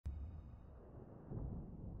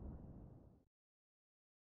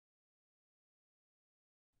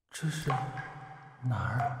这是哪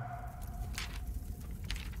儿？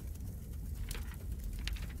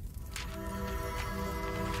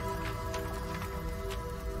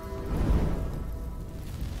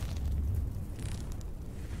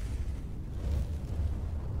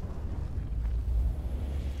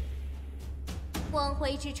光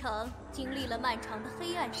辉之城经历了漫长的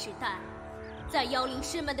黑暗时代，在妖灵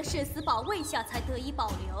师们的誓死保卫下才得以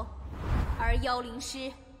保留，而妖灵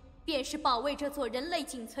师便是保卫这座人类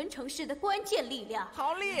仅存城市的关键力量。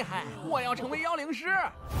好厉害！我要成为妖灵师。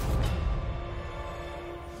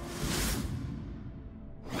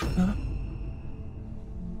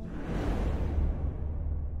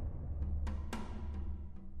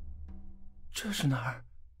这是哪儿？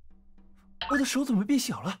我的手怎么变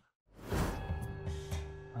小了？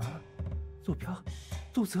陆飘、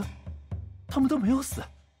陆泽，他们都没有死，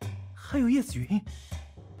还有叶子云，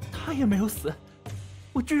他也没有死，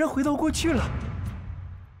我居然回到过去了。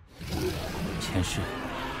前世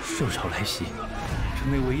兽潮来袭，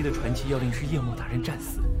城内唯一的传奇妖灵师夜幕大人战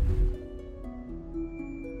死，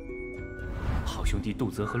好兄弟杜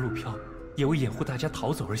泽和陆飘也为掩护大家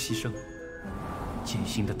逃走而牺牲。艰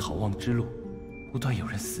辛的逃亡之路，不断有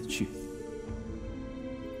人死去。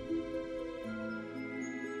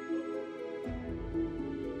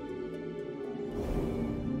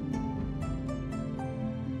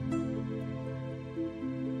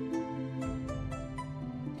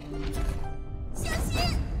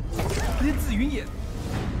连紫云也……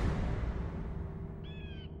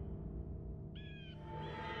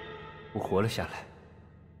我活了下来。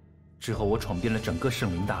之后，我闯遍了整个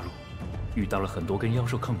圣灵大陆，遇到了很多跟妖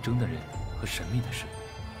兽抗争的人和神秘的事，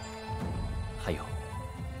还有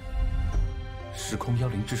时空妖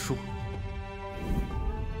灵之书。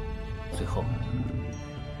最后，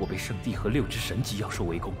我被圣地和6只神级妖兽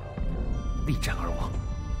围攻，力战而亡。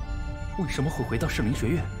为什么会回到圣灵学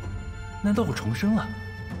院？难道我重生了？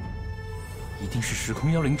一定是时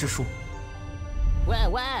空妖灵之书。喂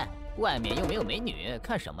喂，外面又没有美女，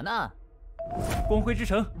看什么呢？光辉之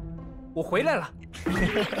城，我回来了。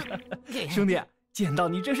兄弟，见到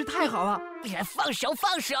你真是太好了。放手，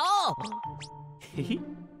放手！嘿嘿，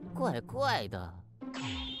怪怪的。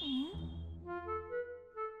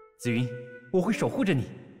紫云，我会守护着你，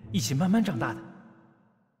一起慢慢长大的。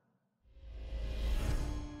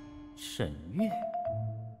沈月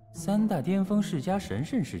，3大巅峰世家神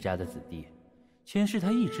圣世家的子弟。前世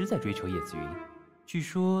他一直在追求叶子云，据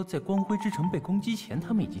说在光辉之城被攻击前，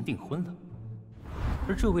他们已经订婚了。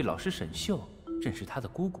而这位老师沈秀，正是他的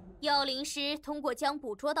姑姑。妖灵师通过将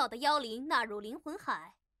捕捉到的妖灵纳入灵魂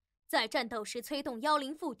海，在战斗时催动妖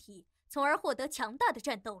灵附体，从而获得强大的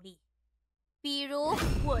战斗力。比如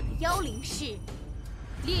我的妖灵是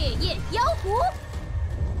烈焰妖狐。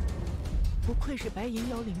不愧是白银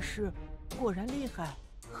妖灵师，果然厉害。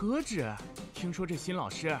何止？听说这新老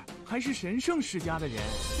师还是神圣世家的人。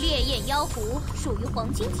烈焰妖狐属于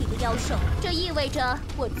黄金级的妖兽，这意味着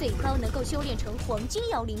我最高能够修炼成黄金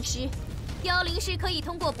妖灵师。妖灵师可以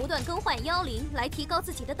通过不断更换妖灵来提高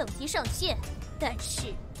自己的等级上限，但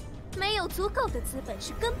是没有足够的资本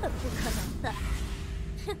是根本不可能的。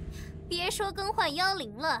哼，别说更换妖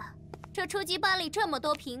灵了，这初级班里这么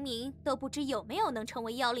多平民，都不知有没有能成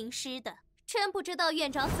为妖灵师的。真不知道院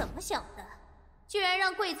长怎么想的，居然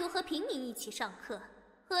让贵族和平民一起上课，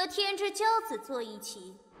和天之骄子坐一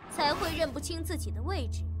起，才会认不清自己的位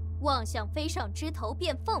置，妄想飞上枝头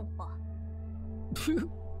变凤凰。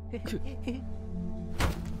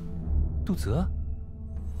杜泽，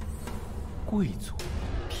贵族、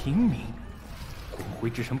平民，光辉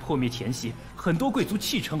之城破灭前夕，很多贵族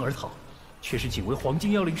弃城而逃，却是仅为黄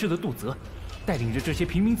金妖灵师的杜泽，带领着这些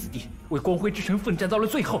平民子弟为光辉之城奋战到了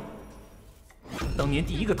最后。当年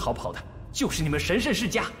第一个逃跑的就是你们神圣世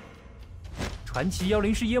家。传奇妖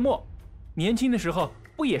灵师叶墨，年轻的时候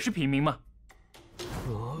不也是平民吗？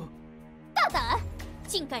大胆，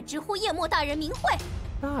竟敢直呼叶墨大人名讳！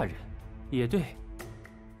大人，也对，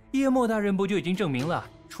叶墨大人不就已经证明了，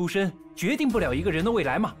出身决定不了一个人的未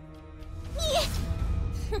来吗？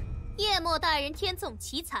哼，叶墨大人天纵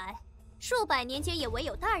奇才，数百年间也唯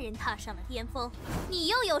有大人踏上了巅峰，你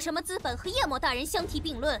又有什么资本和叶墨大人相提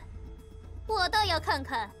并论？我倒要看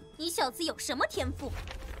看你小子有什么天赋。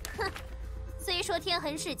哼，虽说天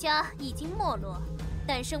痕世家已经没落，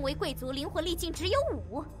但身为贵族，灵魂力竟只有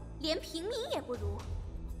5，连平民也不如，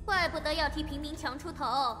怪不得要替平民强出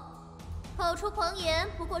头，口出狂言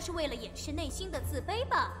不过是为了掩饰内心的自卑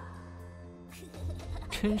罢了。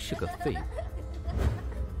真是个废物。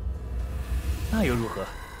那又如何？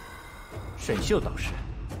沈秀导师，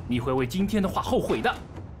你会为今天的话后悔的。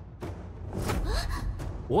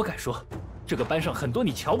我敢说，这个班上很多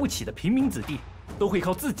你瞧不起的平民子弟，都会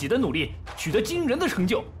靠自己的努力取得惊人的成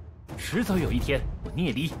就。迟早有一天，我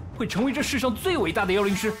聂离会成为这世上最伟大的妖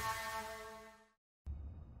灵师。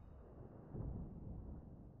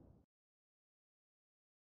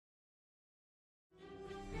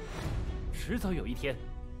迟早有一天，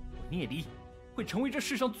我聂离会成为这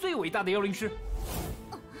世上最伟大的妖灵师。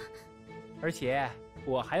而且，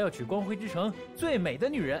我还要娶光辉之城最美的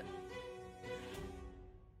女人。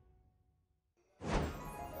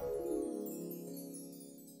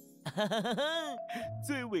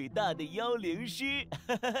最伟大的妖灵师，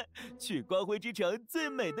娶光辉之城最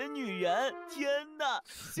美的女人，天哪，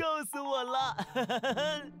笑死我了！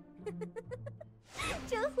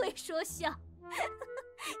真会说笑，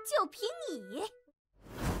就凭你！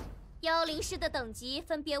妖灵师的等级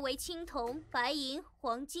分别为青铜、白银、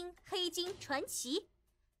黄金、黑金、传奇，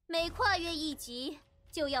每跨越一级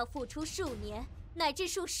就要付出数年乃至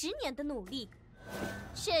数十年的努力，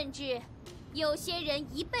甚至有些人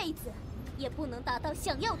一辈子也不能达到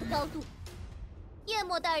想要的高度。夜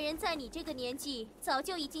魔大人在你这个年纪早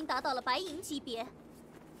就已经达到了白银级别。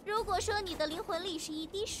如果说你的灵魂力是一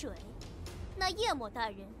滴水，那夜魔大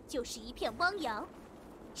人就是一片汪洋，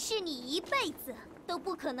是你一辈子都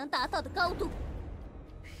不可能达到的高度。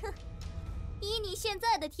哼，以你现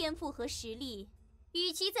在的天赋和实力，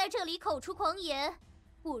与其在这里口出狂言，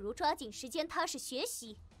不如抓紧时间踏实学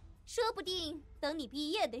习，说不定等你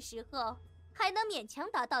毕业的时候，还能勉强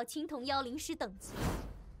达到青铜妖灵师等级。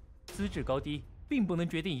资质高低并不能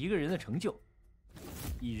决定一个人的成就。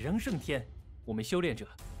以人胜天，我们修炼者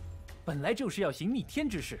本来就是要行逆天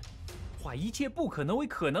之事，化一切不可能为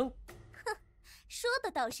可能。哼，说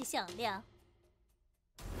的倒是响亮。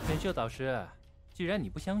选秀导师，既然你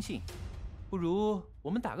不相信，不如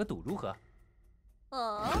我们打个赌如何？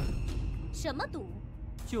哦，什么赌？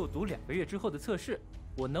就赌2个月之后的测试，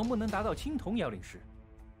我能不能达到青铜妖灵师。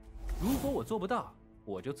如果我做不到，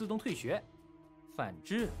我就自动退学；反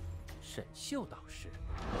之，沈秀导师，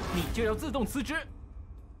你就要自动辞职。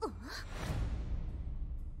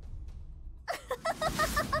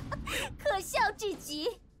可笑至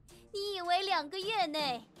极！你以为2个月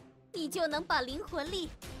内，你就能把灵魂力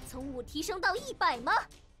从5提升到100吗？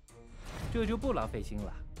这就不劳费心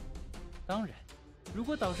了。当然，如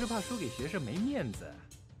果导师怕输给学生没面子，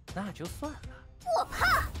那就算了。我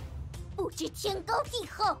怕，不知天高地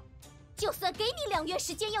厚。就算给你2月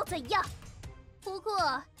时间又怎样？不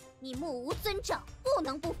过你目无尊长，不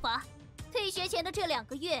能不罚。退学前的这2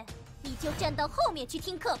个月，你就站到后面去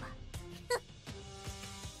听课吧。哼！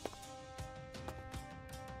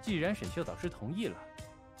既然沈秀导师同意了，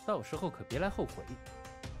到时候可别来后悔。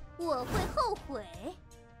我会后悔？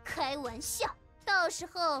开玩笑，到时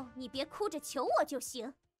候你别哭着求我就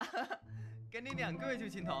行。给你2个月就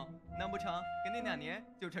青铜，难不成给你2年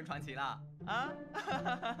就成传奇了啊？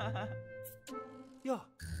哟，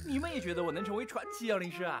你们也觉得我能成为传奇妖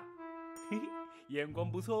灵师啊？嘿嘿，眼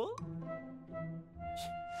光不错哦。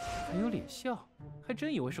还有脸笑，还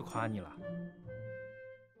真以为是夸你了。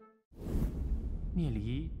聂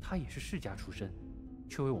离他也是世家出身，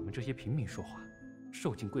却为我们这些平民说话，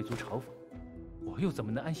受尽贵族嘲讽，我又怎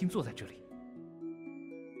么能安心坐在这里？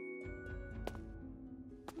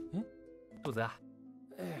肚子啊，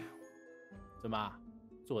哎，怎么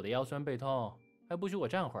坐的腰酸背痛，还不许我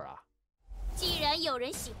站会儿啊？既然有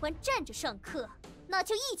人喜欢站着上课，那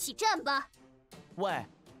就一起站吧。喂，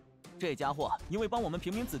这家伙因为帮我们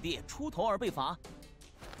平民子弟出头而被罚，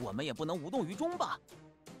我们也不能无动于衷吧？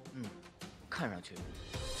看上去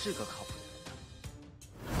是个靠谱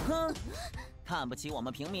的人。哼，看不起我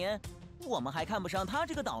们平民，我们还看不上他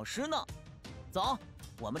这个导师呢。走，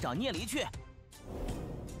我们找聂离去。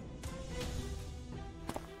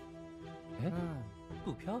哎，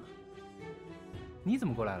杜飘，你怎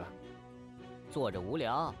么过来了？坐着无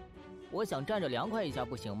聊，我想站着凉快一下，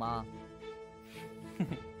不行吗？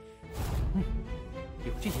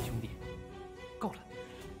有这些兄弟，够了。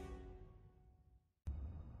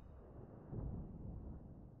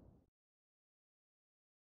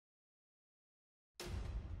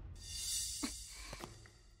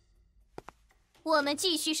我们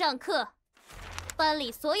继续上课。班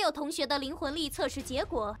里所有同学的灵魂力测试结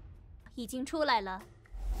果已经出来了，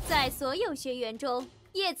在所有学员中，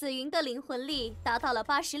叶子云的灵魂力达到了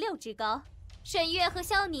86之高，沈月和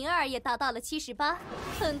萧宁儿也达到了78，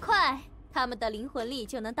很快他们的灵魂力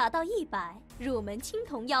就能达到100，入门青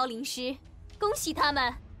铜妖灵师，恭喜他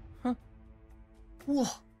们！哼，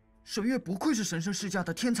哇，沈月不愧是神圣世家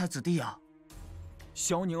的天才子弟啊！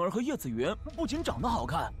萧宁儿和叶子云不仅长得好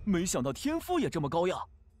看，没想到天赋也这么高呀！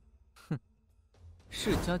哼，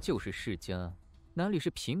世家就是世家，哪里是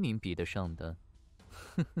平民比得上的？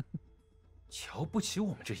瞧不起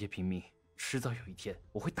我们这些平民，迟早有一天，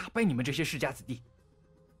我会打败你们这些世家子弟。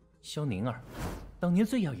萧宁儿，当年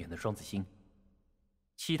最耀眼的双子星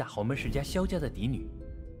，7大豪门世家萧家的嫡女，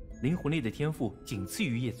灵魂力的天赋仅次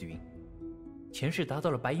于叶子云，前世达到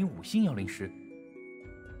了白银5星妖灵师，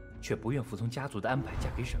却不愿服从家族的安排嫁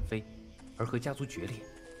给沈飞，而和家族决裂，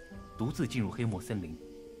独自进入黑墨森林，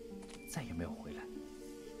再也没有回来。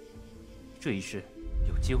这一世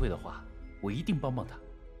有机会的话，我一定帮帮他。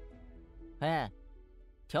哎，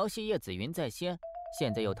调戏叶子云在先，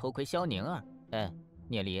现在又偷窥萧宁儿。哎，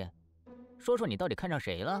聂离，说说你到底看上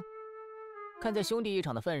谁了？看在兄弟一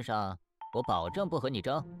场的份上，我保证不和你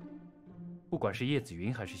争。不管是叶子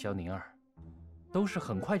云还是萧宁儿，都是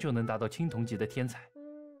很快就能达到青铜级的天才。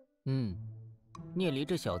聂离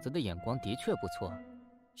这小子的眼光的确不错。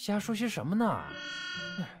瞎说些什么呢？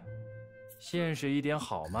现实一点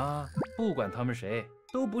好吗？不管他们谁，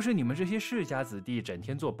都不是你们这些世家子弟整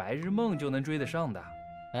天做白日梦就能追得上的。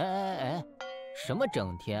哎，什么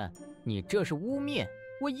整天？你这是污蔑！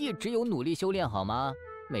我一直有努力修炼好吗？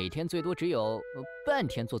每天最多只有半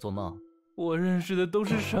天做梦。我认识的都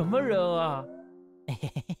是什么人啊？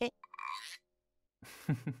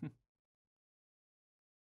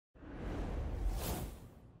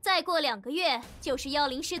再过2个月就是妖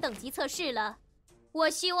灵师等级测试了，我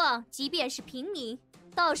希望即便是平民，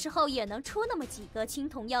到时候也能出那么几个青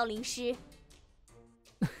铜妖灵师。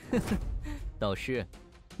导师，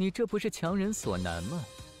你这不是强人所难吗？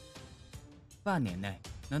半年内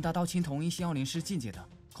能达到青铜1星妖灵师境界的，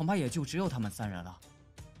恐怕也就只有他们3人了。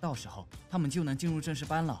到时候他们就能进入正式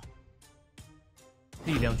班了。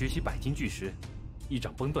力量崛起100斤巨石，一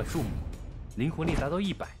掌崩断树木，灵魂力达到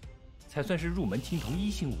100，才算是入门青铜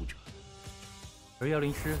1星武者。而妖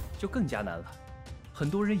灵师就更加难了，很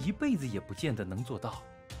多人一辈子也不见得能做到。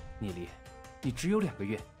聂离，你只有2个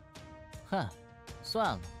月。哼，算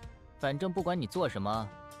了，反正不管你做什么，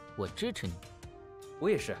我支持你。我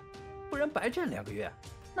也是，不然白战2个月，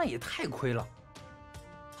那也太亏了。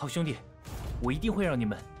好兄弟，我一定会让你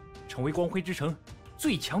们成为光辉之城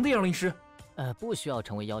最强的妖灵师。不需要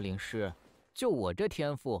成为妖灵师，就我这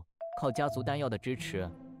天赋，靠家族丹药的支持，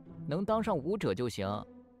能当上武者就行。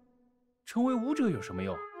成为武者有什么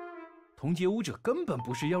用？同阶武者根本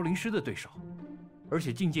不是妖灵师的对手，而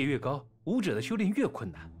且境界越高，武者的修炼越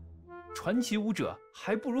困难。传奇武者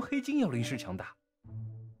还不如黑金妖灵师强大。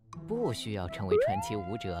不需要成为传奇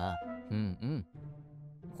武者，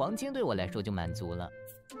黄金对我来说就满足了。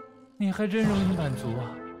你还真容易满足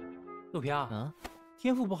啊，陆飘。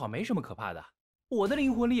天赋不好没什么可怕的，我的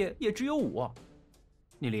灵魂力也只有5。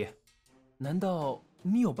聂离，难道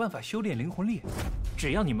你有办法修炼灵魂力？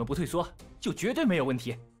只要你们不退缩，就绝对没有问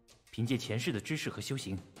题。凭借前世的知识和修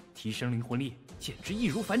行，提升灵魂力简直易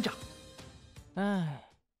如反掌。唉，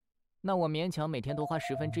那我勉强每天多花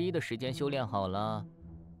1/10的时间修炼好了，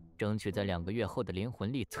争取在2个月后的灵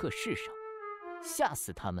魂力测试上吓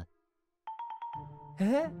死他们。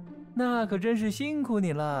哎，那可真是辛苦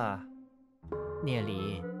你了。聂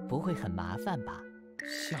离，不会很麻烦吧？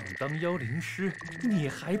想当妖灵师，你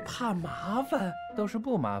还怕麻烦？倒是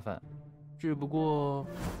不麻烦，只不过……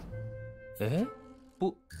哎，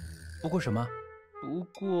不过什么？不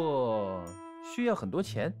过需要很多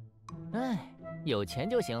钱。哎，有钱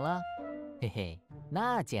就行了。嘿嘿，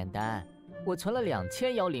那简单，我存了2000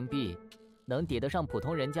妖灵币，能抵得上普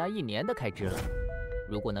通人家1年的开支了。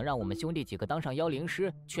如果能让我们兄弟几个当上妖灵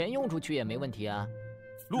师，全用出去也没问题啊。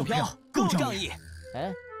陆飘更仗义。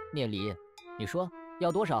哎，聂离，你说要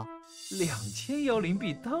多少？2000妖灵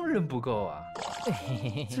币当然不够啊，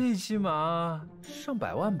最起码上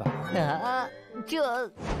100万吧。啊，这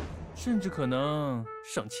甚至可能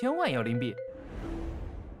上1000万妖灵币。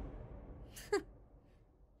哼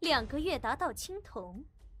，2个月达到青铜，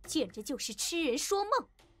简直就是痴人说梦。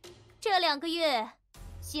这2个月，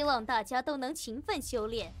希望大家都能勤奋修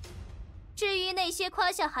炼。至于那些夸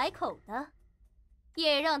下海口的，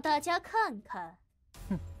也让大家看看。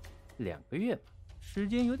哼，2个月吧，时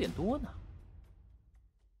间有点多呢。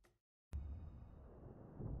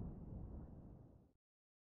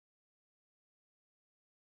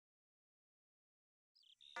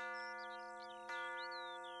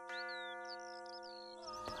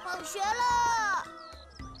放学了。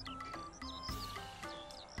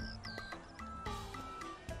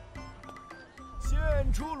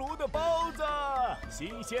现出炉的包子，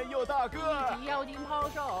新鲜又大个。妖精抛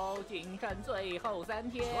售，仅剩最后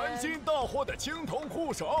3天。全新到货的青铜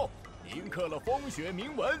护手，铭刻了风雪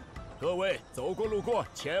铭文，各位走过路过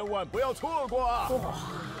千万不要错过啊！哇，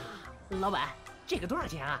老板，这个多少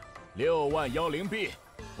钱啊？6万妖灵币，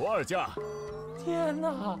不二价。天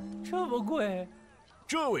哪，这么贵！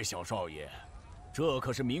这位小少爷，这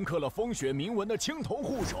可是铭刻了风雪铭文的青铜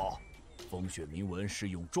护手，风雪铭文是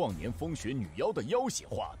用壮年风雪女妖的妖血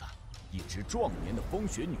画的，一只壮年的风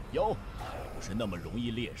雪女妖不是那么容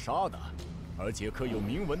易猎杀的，而且刻有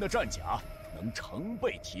铭文的战甲能成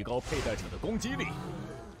倍提高佩戴者的攻击力，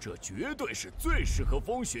这绝对是最适合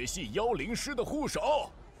风雪系妖灵师的护手。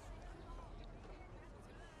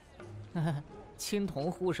青铜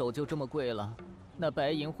护手就这么贵了，那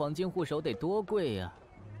白银黄金护手得多贵呀！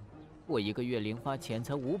我一个月零花钱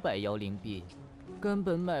才500妖灵币。 根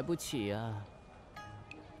本买不起啊！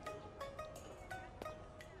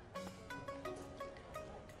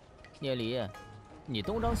聂离，你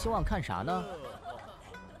东张西望看啥呢？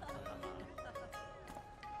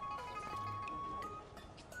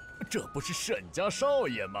这不是沈家少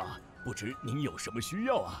爷吗？不知您有什么需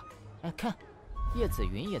要啊？哎，看，叶子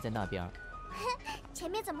云也在那边。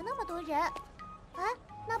前面怎么那么多人？啊，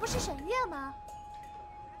那不是沈月吗？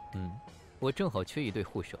我正好缺一对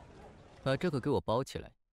护手。 把这个给我包起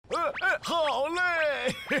来。好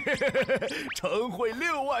嘞，晨会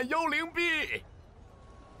6万妖灵币。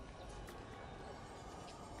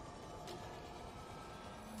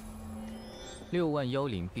6万妖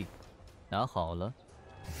灵币，拿好了。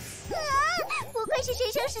不愧是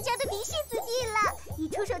神圣世家的嫡系子弟了，一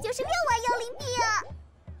出手就是6万妖灵币啊！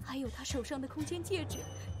还有他手上的空间戒指，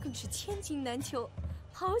更是千金难求，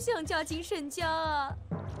好想嫁进沈家啊！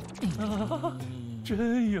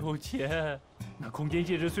真有钱！那空间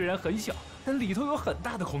戒指虽然很小，但里头有很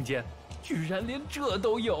大的空间，居然连这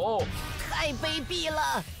都有，太卑鄙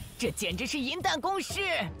了！这简直是银弹攻势！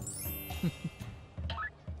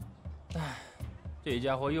唉，这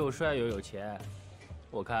家伙又帅又有钱，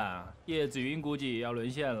我看啊，叶子云估计也要沦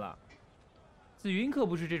陷了。紫云可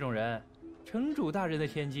不是这种人，城主大人的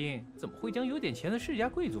千金怎么会将有点钱的世家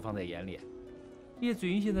贵族放在眼里？叶子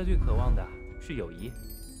云现在最渴望的是友谊，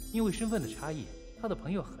因为身份的差异。 他的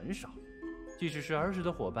朋友很少，即使是儿时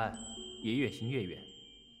的伙伴，也越行越远。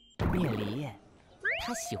聂离，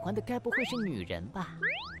他喜欢的该不会是女人吧？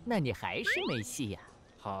那你还是没戏呀。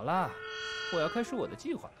好啦，我要开始我的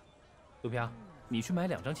计划了。陆飘，你去买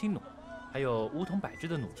2张青弩，还有5桶柏制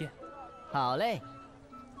的弩箭。好嘞。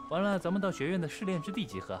完了，咱们到学院的试炼之地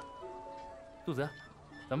集合。杜泽，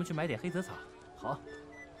咱们去买点黑泽草。好。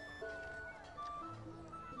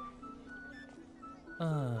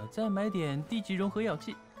 再买点低级融合药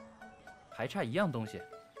剂，还差1样东西，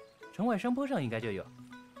城外山坡上应该就有。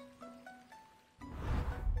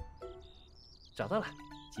找到了，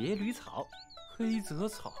节律草、黑泽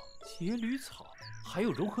草、节律草，还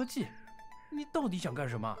有融合剂。你到底想干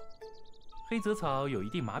什么？黑泽草有一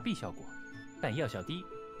定麻痹效果，但药效低。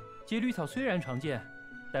节律草虽然常见，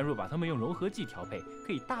但若把它们用融合剂调配，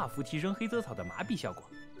可以大幅提升黑泽草的麻痹效果。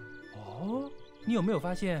哦。 你有没有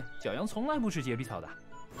发现，角阳从来不吃节律草的？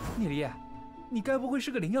聂离，你该不会是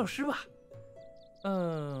个灵药师吧？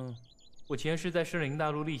我前世在圣灵大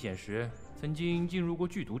陆历险时，曾经进入过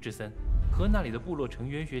剧毒之森，和那里的部落成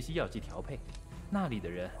员学习药剂调配。那里的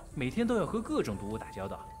人每天都要和各种毒物打交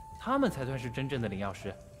道，他们才算是真正的灵药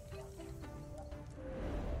师。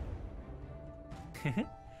嘿嘿，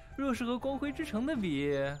若是和光辉之城的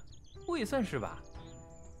比，我也算是吧。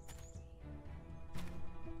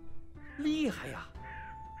 厉害呀！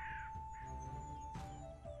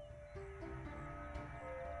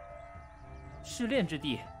试炼之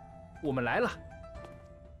地，我们来了。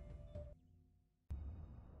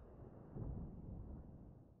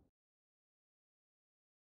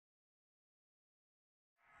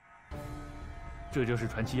这就是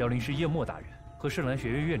传奇妖灵师叶墨大人和圣兰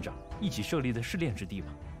学院院长一起设立的试炼之地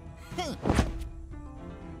吗？哼！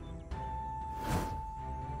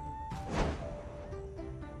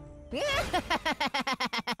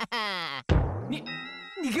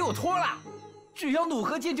 你给我脱了！只要弩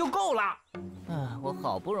和剑就够了。我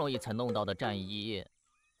好不容易才弄到的战衣。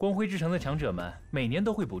光辉之城的强者们每年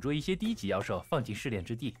都会捕捉一些低级妖兽放进试炼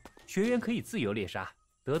之地，学员可以自由猎杀，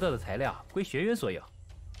得到的材料归学员所有。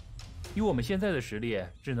以我们现在的实力，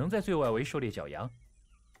只能在最外围狩猎角羊。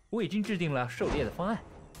我已经制定了狩猎的方案。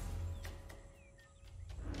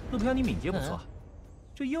陆飘，你敏捷不错，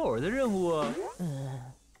这诱饵的任务，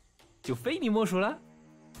就非你莫属了。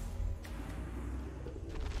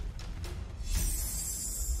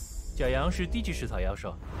角羊是低级食草妖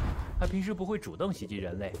兽，它平时不会主动袭击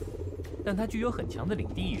人类，但它具有很强的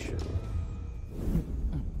领地意识。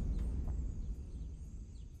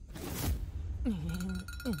聂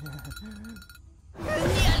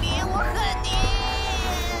离，我恨你！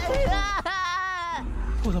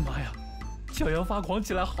我的妈呀，角羊发狂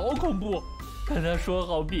起来好恐怖！跟他说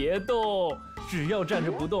好别动，只要站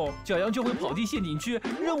着不动，角羊就会跑进陷阱区，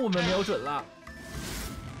让我们瞄准了。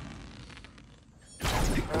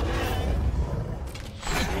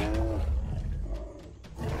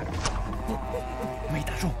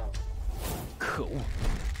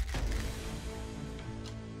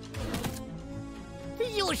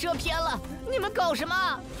射偏了！你们搞什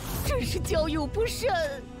么？真是交友不慎。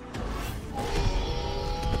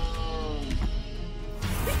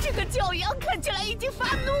这个角羊看起来已经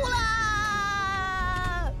发怒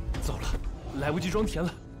了。糟了，来不及装填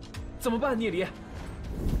了，怎么办，聂离？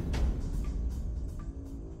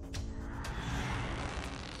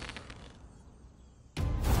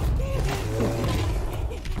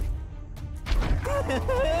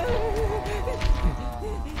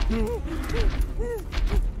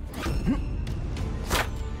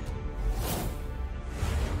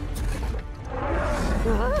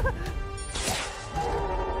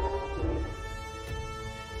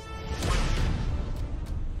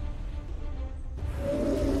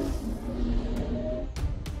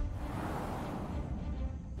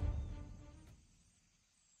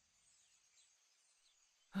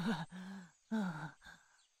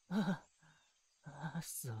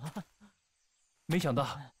死了！没想到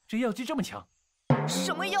这药剂这么强。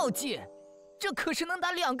什么药剂？这可是能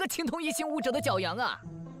打2个青铜一星武者的角羊啊！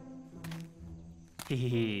嘿嘿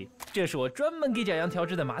嘿，这是我专门给角羊调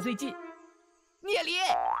制的麻醉剂。聂离，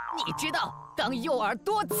你知道当诱饵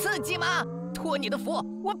多刺激吗？托你的福，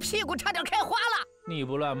我屁股差点开花了。你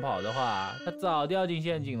不乱跑的话，他早掉进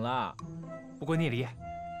陷阱了。不过聂离，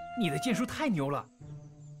你的剑术太牛了，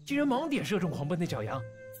竟然盲点射中狂奔的角羊。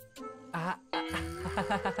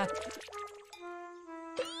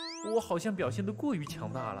我好像表现得过于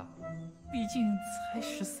强大了，毕竟才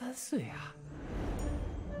13岁啊！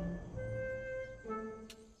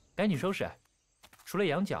赶紧收拾，除了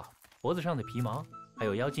羊角、脖子上的皮毛，还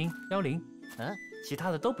有妖精、妖灵，其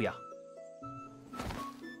他的都不要。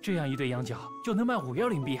这样一对羊角就能卖5妖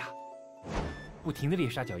灵币啊！不停地猎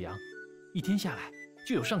杀角羊，一天下来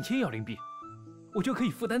就有上千妖灵币，我就可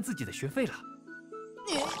以负担自己的学费了。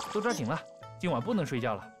都抓紧了，今晚不能睡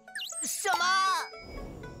觉了。什么？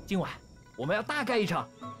今晚我们要大干一场，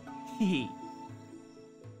嘿嘿。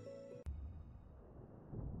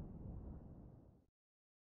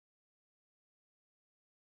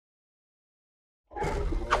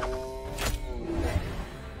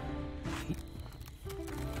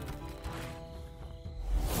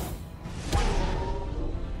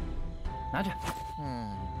拿着。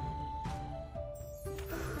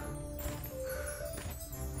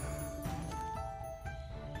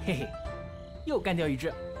嘿嘿，又干掉一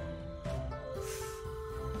只。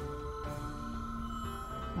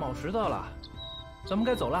卯时到了，咱们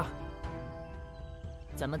该走了。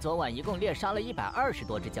咱们昨晚一共猎杀了120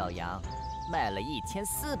多只角羊，卖了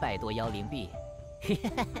1400多妖灵币。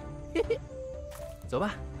走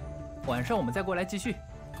吧，晚上我们再过来继续。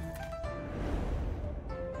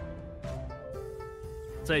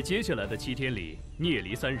在接下来的7天里，聂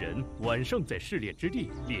离3人晚上在试炼之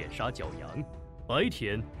地猎杀角羊，白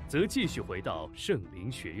天则继续回到圣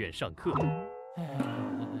灵学院上课。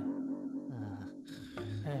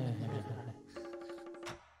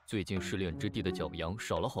最近试炼之地的角羊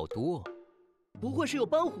少了好多，不会是有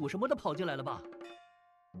斑虎什么的跑进来了吧？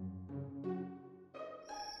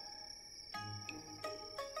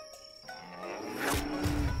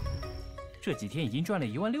这几天已经赚了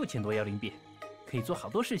16000多妖灵币，可以做好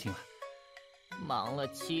多事情了。忙了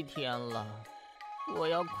7天了，我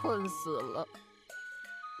要困死了。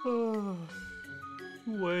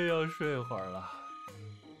我也要睡会儿了。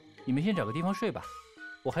你们先找个地方睡吧，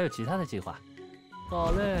我还有其他的计划。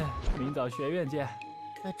好嘞，明早学院见。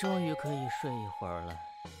终于可以睡一会儿了。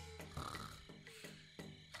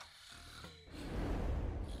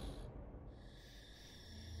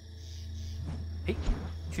嘿，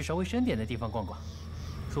去稍微深点的地方逛逛，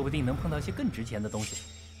说不定能碰到些更值钱的东西。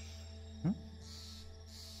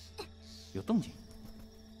有动静，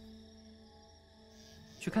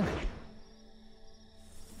去看看。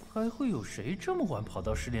还会有谁这么晚跑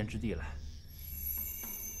到试炼之地来？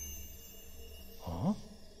哦，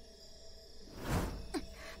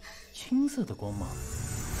青色的光芒，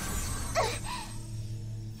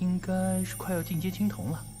应该是快要进阶青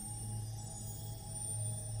铜了。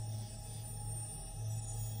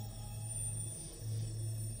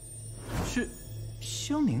是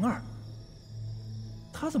萧宁儿，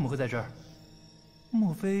她怎么会在这儿？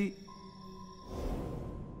莫非……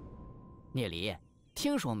聂离，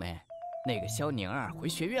听说没？那个萧宁儿回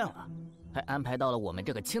学院了，还安排到了我们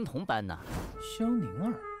这个青铜班呢。萧宁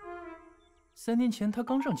儿，3年前她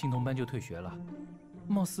刚上青铜班就退学了，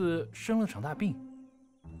貌似生了场大病。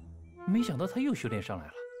没想到她又修炼上来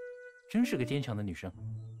了，真是个坚强的女生。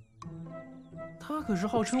她可是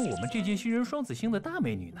号称我们这届新人双子星的大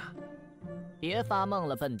美女呢。别发梦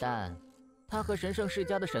了，笨蛋！她和神圣世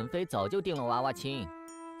家的沈飞早就定了娃娃亲。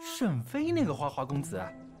沈飞那个花花公子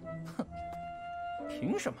啊，哼，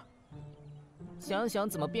凭什么？想想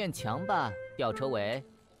怎么变强吧，吊车尾。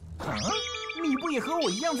啊？你不也和我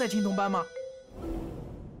一样在青铜班吗？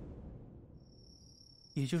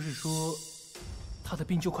也就是说，他的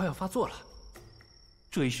病就快要发作了。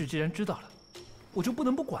这一世既然知道了，我就不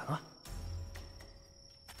能不管啊。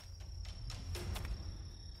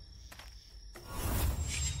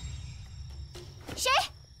谁？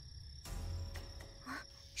啊，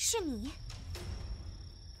是你。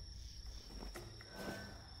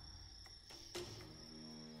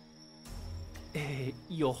哎，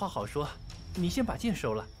有话好说，你先把剑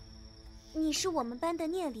收了。你是我们班的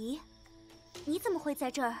聂离，你怎么会在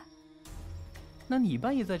这儿？那你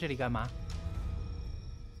班也在这里干嘛？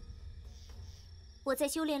我在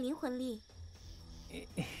修炼灵魂力。嘿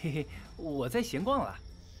嘿，我在闲逛了。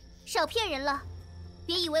少骗人了，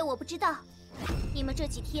别以为我不知道，你们这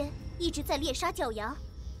几天一直在猎杀角羊。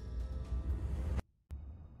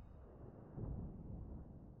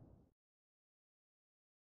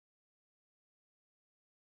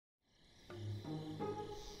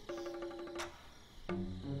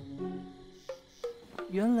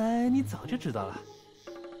原来你早就知道了，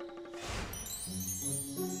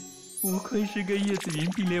不愧是跟叶子云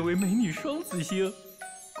并列为美女双子星，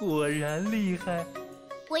果然厉害。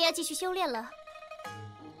我要继续修炼了。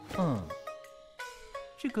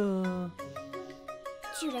这个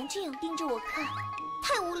居然这样盯着我看，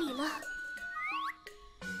太无理了。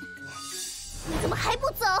你怎么还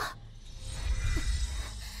不走？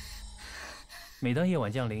每当夜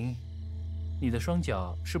晚降临，你的双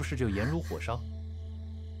脚是不是就炎如火烧？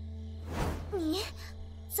你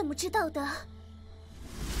怎么知道的？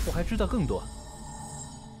我还知道更多。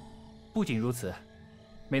不仅如此，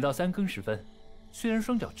每到3更时分，虽然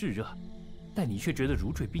双脚炙热，但你却觉得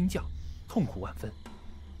如坠冰窖，痛苦万分，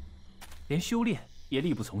连修炼也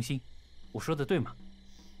力不从心。我说的对吗？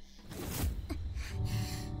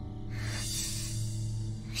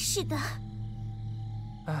是的。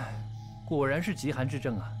唉，果然是极寒之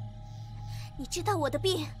症啊！你知道我的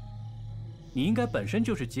病？你应该本身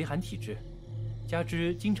就是极寒体质，加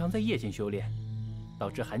之经常在夜间修炼，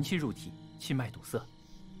导致寒气入体，气脉堵塞，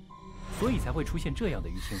所以才会出现这样的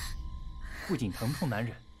淤青。不仅疼痛难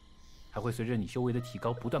忍，还会随着你修为的提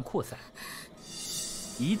高不断扩散。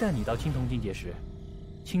一旦你到青铜境界时，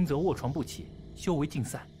轻则卧床不起，修为尽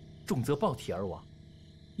散，重则爆体而亡。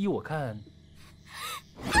依我看，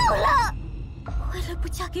够了！为了不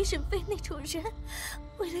嫁给沈飞那种人，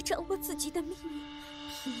为了掌握自己的命运，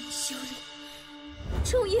拼命修炼，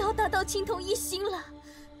终于要达到青铜一星了。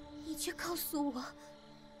你却告诉我，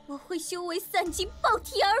我会修为散尽，爆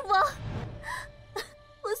体而亡。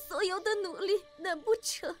我所有的努力，难不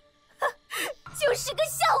成就是个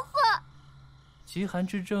笑话？极寒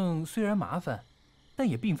之症虽然麻烦，但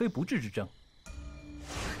也并非不治之症。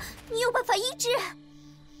你有办法医治？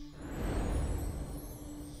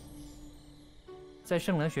在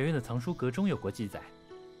圣兰学院的藏书阁中有过记载，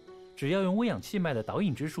只要用温养气脉的导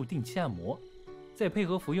引之术定期按摩，再配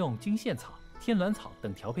合服用金线草、天卵草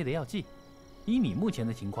等调配的药剂，以你目前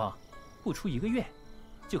的情况，不出1个月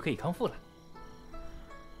就可以康复了。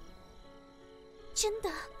真的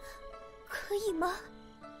可以吗？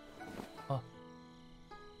哦，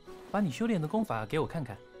把你修炼的功法给我看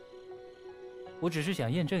看。我只是想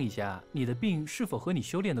验证一下你的病是否和你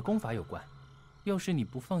修炼的功法有关。要是你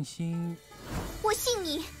不放心，我信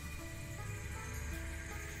你。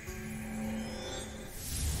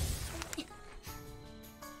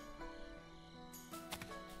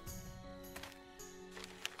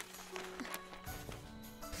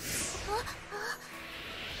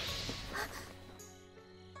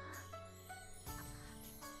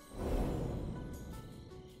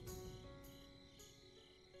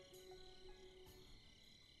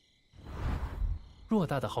偌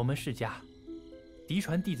大的豪门世家，嫡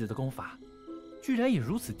传弟子的功法，居然也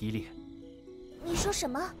如此低劣。你说什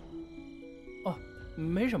么？哦，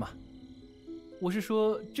没什么。我是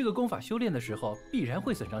说，这个功法修炼的时候必然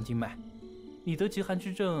会损伤经脉，你得极寒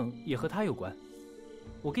之症也和它有关。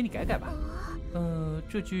我给你改改吧。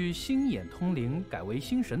这句心眼通灵改为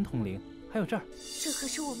心神通灵，还有这儿。这可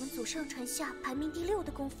是我们祖上传下排名第6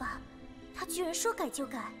的功法，他居然说改就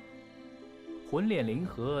改。魂炼灵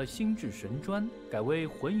合，心智神专，改为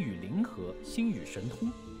魂与灵合，心与神通。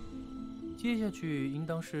接下去应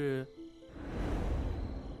当是，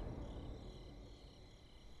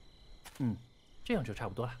这样就差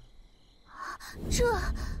不多了。这，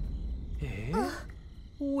哎，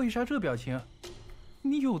为啥这表情？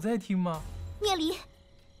你有在听吗？聂离，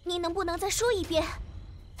你能不能再说一遍？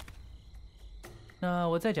那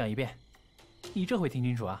我再讲一遍，你这回听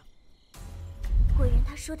清楚啊。果然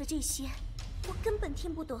他说的这些我根本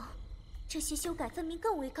听不懂，这些修改分明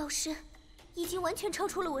更为高深。已经完全超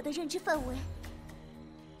出了我的认知范围。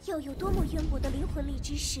要有多么渊博的灵魂力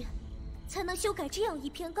知识，才能修改这样一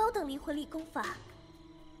篇高等灵魂力功法？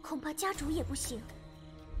恐怕家主也不行。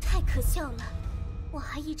太可笑了，我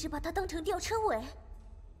还一直把他当成吊车尾。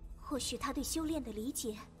或许他对修炼的理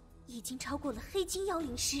解已经超过了黑金妖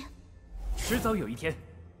灵师。迟早有一天，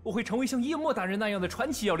我会成为像夜墨大人那样的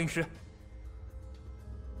传奇妖灵师。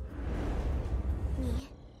你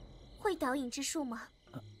会导引之术吗？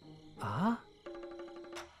啊？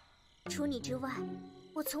除你之外，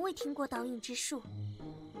我从未听过导引之术。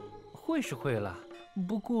会是会了，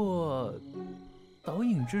不过导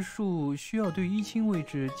引之术需要对淤青位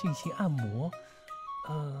置进行按摩。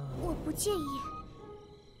我不介意，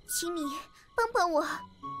请你帮帮我。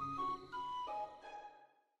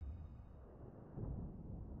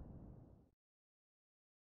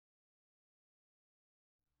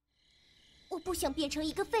我不想变成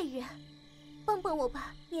一个废人，帮帮我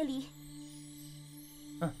吧，聂离。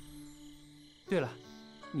对了，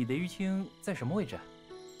你的淤青在什么位置？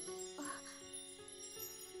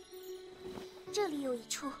这里有一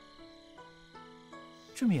处。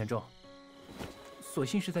这么严重？所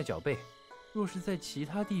幸是在脚背，若是在其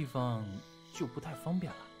他地方，就不太方便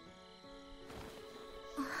了。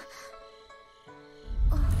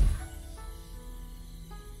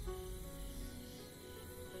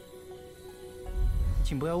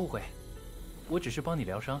请不要误会，我只是帮你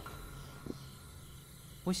疗伤。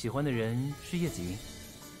我喜欢的人是叶子云。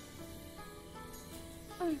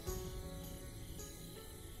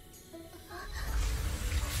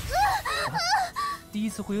第一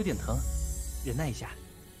次会有点疼，忍耐一下。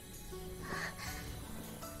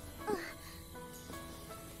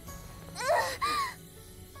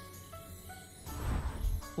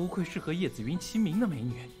不愧是和叶子云齐名的美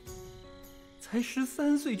女，才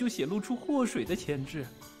13岁就显露出祸水的潜质。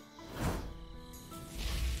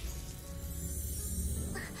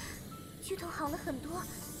剧痛好了很多，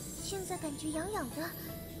现在感觉痒痒的，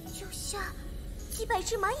就像几百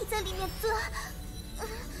只蚂蚁在里面钻。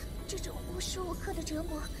这种无时无刻的折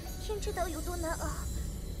磨，天知道有多难熬。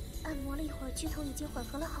按摩了一会儿，剧痛已经缓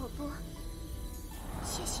和了好多。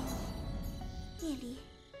谢谢你，聂离。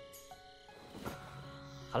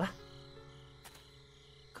好了，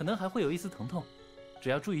可能还会有一丝疼痛，只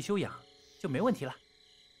要注意休养，就没问题了。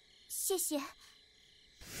谢谢。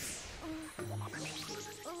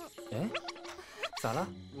哎，咋了？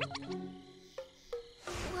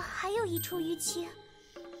我还有一处淤青，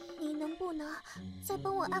你能不能再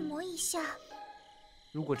帮我按摩一下？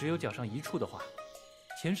如果只有脚上一处的话，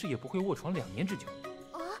前世也不会卧床2年之久。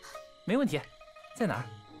没问题，在哪儿？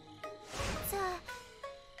在。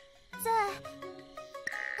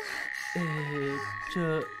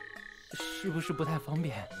这是不是不太方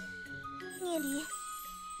便？聂离，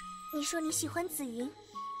你说你喜欢紫云？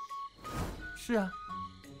是啊。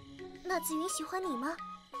那紫云喜欢你吗？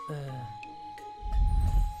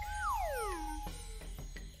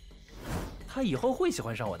他以后会喜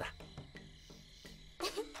欢上我的。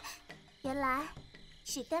原来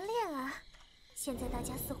是单恋啊！现在大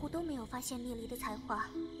家似乎都没有发现聂离的才华，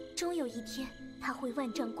终有一天他会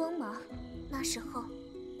万丈光芒，那时候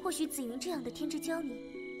或许紫云这样的天之骄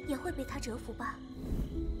女也会被他折服吧。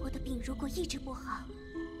我的病如果一直不好，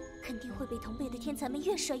肯定会被同辈的天才们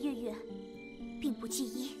越甩越远。并不记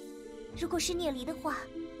忆，如果是聂离的话，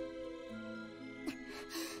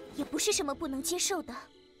也不是什么不能接受的。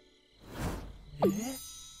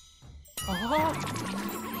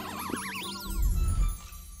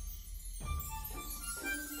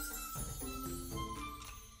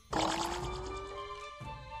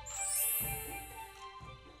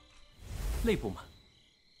肋部嘛，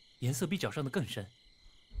颜色比脚上的更深。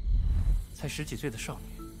才10几岁的少女，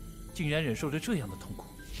竟然忍受着这样的痛苦。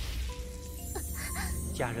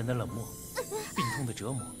家人的冷漠，病痛的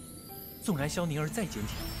折磨，纵然萧宁儿再坚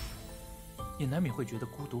强，也难免会觉得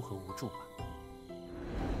孤独和无助吧。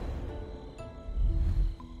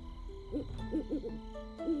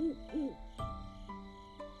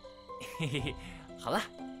嘿嘿嘿，好了。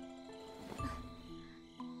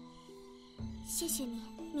谢谢你，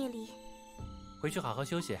聂离。回去好好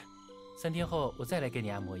休息，3天后我再来给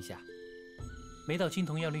你按摩一下。没到青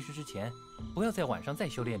铜药灵师之前，不要在晚上再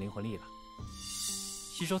修炼灵魂力了。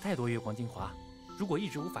吸收太多月光精华，如果一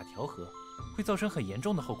直无法调和，会造成很严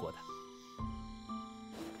重的后果的。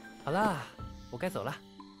好啦，我该走了。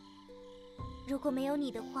如果没有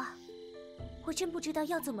你的话，我真不知道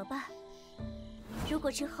要怎么办。如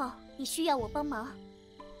果之后你需要我帮忙，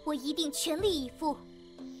我一定全力以赴。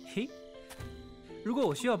嘿，如果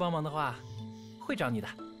我需要帮忙的话，会找你的。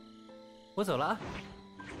我走了啊。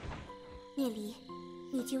聂离，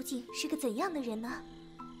你究竟是个怎样的人呢？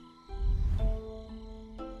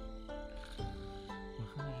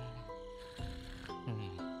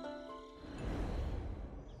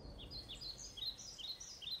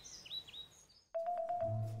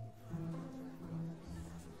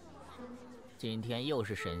今天又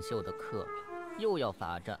是神秀的课，又要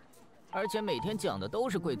罚站，而且每天讲的都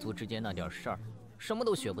是贵族之间那点事儿，什么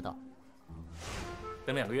都学不到。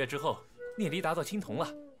等2个月之后，聂离达到青铜了，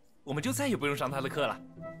我们就再也不用上他的课了。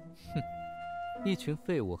哼，一群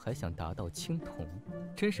废物还想达到青铜，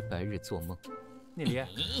真是白日做梦。聂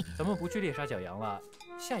离，咱们不去猎杀角羊了，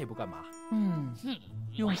下一步干嘛？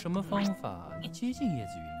用什么方法接近叶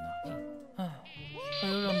子云呢？唉，还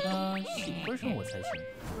要让他喜欢上我才行。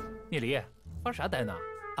聂离，发啥呆呢？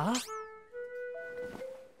啊？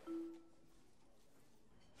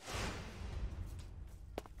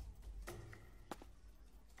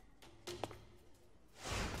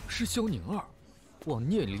是萧宁儿，往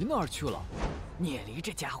聂离那儿去了。聂离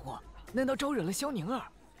这家伙，难道招惹了萧宁儿？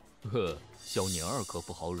呵，萧宁儿可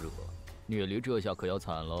不好惹，聂离这下可要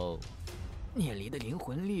惨喽。聂离的灵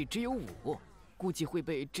魂力只有5，估计会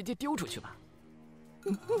被直接丢出去吧。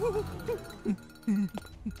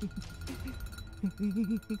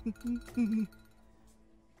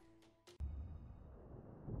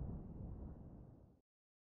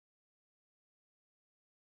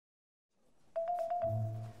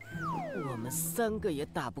我们3个也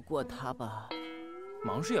打不过他吧？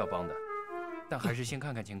忙是要帮的，但还是先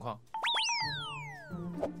看看情况。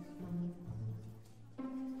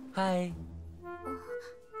嗨。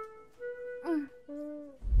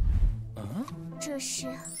这是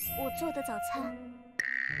我做的早餐。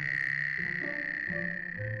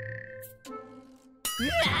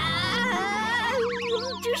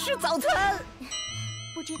这是早餐。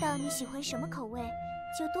不知道你喜欢什么口味，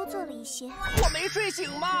就多做了一些。我没睡醒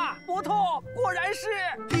吗？不痛，果然是，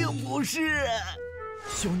并不是。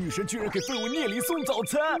小女神居然给废物聂离送早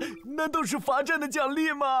餐，难道是罚站的奖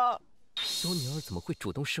励吗？萧宁儿怎么会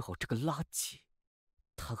主动示好这个垃圾？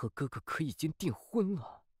她和哥哥可已经订婚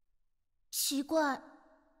了。奇怪，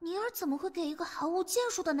宁儿怎么会给一个毫无建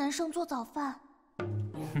树的男生做早饭？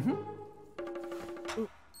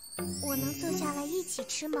我能坐下来一起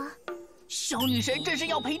吃吗？小女神这是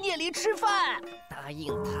要陪聂离吃饭。答应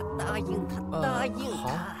他，答应他，答应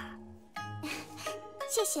他。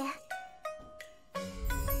谢谢。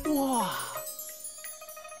哇！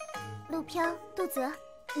陆飘、杜泽，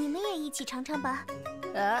你们也一起尝尝吧。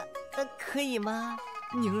可以吗？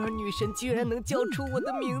宁儿女神居然能叫出我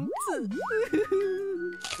的名字，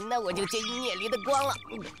那我就接聂离的光了。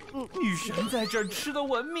女神在这儿吃的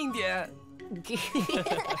文明点。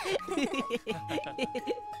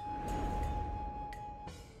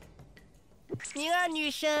宁儿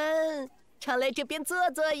女神，常来这边坐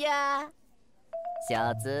坐呀。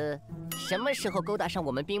小子，什么时候勾搭上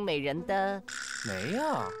我们冰美人的？没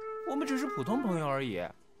呀，我们只是普通朋友而已。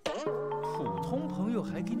普通朋友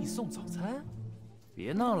还给你送早餐？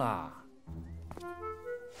别闹啦！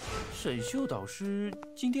沈秀导师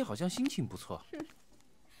今天好像心情不错。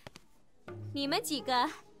你们几个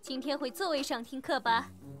今天回座位上听课吧，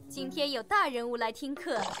今天有大人物来听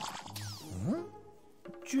课。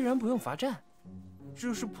居然不用罚站，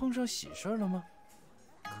这是碰上喜事了吗？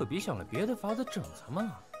可别想了别的法子整咱们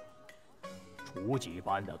啊！初级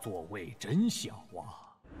班的座位真小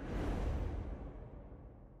啊！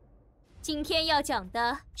今天要讲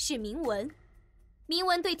的是铭文。铭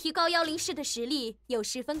文对提高妖灵师的实力有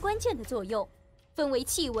十分关键的作用，分为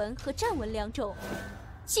器文和战文2种。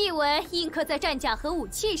器文印刻在战甲和武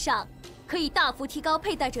器上，可以大幅提高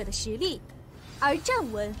佩戴者的实力；而战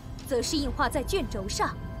文则是印画在卷轴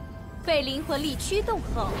上，被灵魂力驱动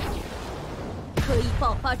后，可以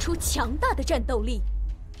爆发出强大的战斗力。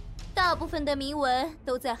大部分的铭文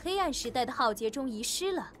都在黑暗时代的浩劫中遗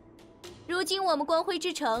失了，如今我们光辉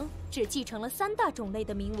之城只继承了3大种类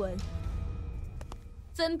的铭文。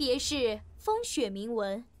分别是风雪铭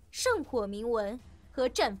文、圣火铭文和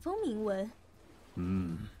战风铭文。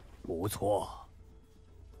不错。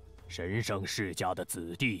神圣世家的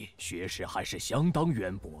子弟学识还是相当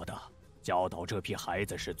渊博的，教导这批孩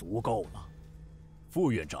子是足够了。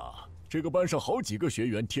副院长，这个班上好几个学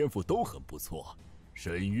员天赋都很不错，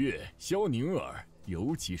沈月、萧宁儿，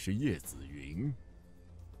尤其是叶子云，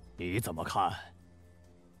你怎么看？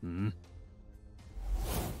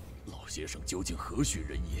老先生究竟何许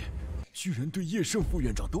人也？居然对叶盛副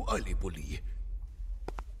院长都爱理不理。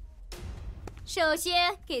首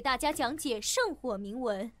先给大家讲解圣火铭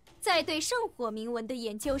文，在对圣火铭文的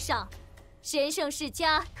研究上，神圣世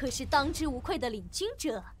家可是当之无愧的领军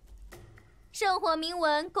者。圣火铭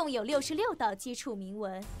文共有66道基础铭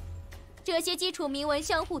文，这些基础铭文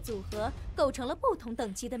相互组合，构成了不同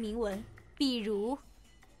等级的铭文，比如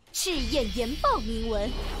赤焰炎爆铭文。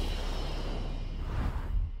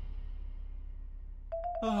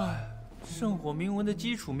圣火铭文的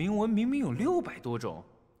基础铭文明明有600多种，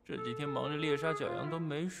这几天忙着猎杀角羊都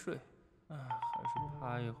没睡。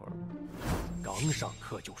趴一会儿。刚上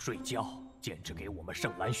课就睡觉，简直给我们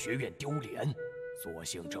圣兰学院丢脸。所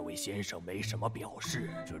幸这位先生没什么表示。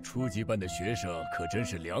这初级班的学生可真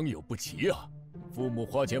是良莠不齐啊！父母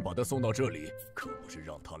花钱把他送到这里，可不是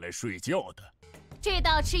让他来睡觉的。这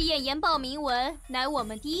道赤焰岩报铭文乃我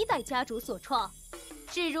们第1代家主所创，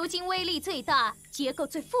是如今威力最大、结构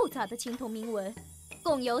最复杂的青铜铭文，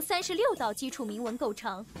共由36道基础铭文构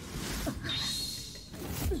成。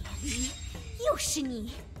聂离，又是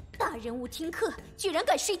你！大人物听课，居然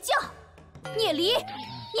敢睡觉！聂离，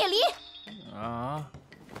聂离！啊？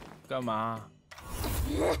干嘛？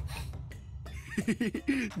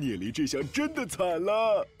聂离这下真的惨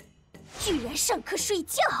了，居然上课睡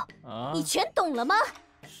觉！啊？你全懂了吗？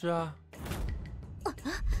是啊。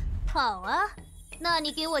好啊，那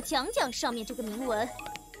你给我讲讲上面这个铭文。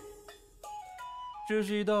这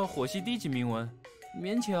是一道火系低级铭文，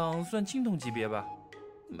勉强算青铜级别吧，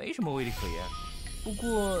没什么威力可言。不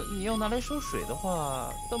过你要拿来烧水的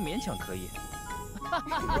话，倒勉强可以。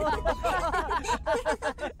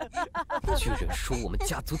居然说我们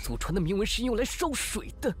家族祖传的铭文是用来烧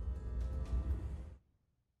水的！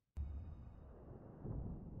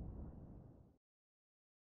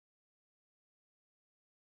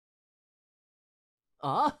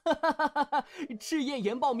啊，赤焰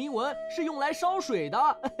岩报铭文是用来烧水的。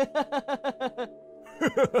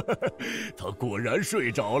他果然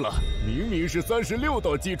睡着了，明明是36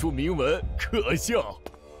道基础铭文，可笑。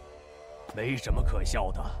没什么可笑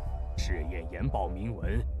的，赤焰岩报铭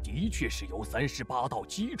文的确是由38道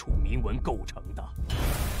基础铭文构成的，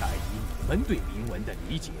但以你们对铭文的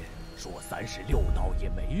理解，说36道也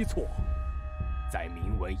没错。在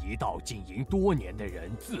铭文一道经营多年的人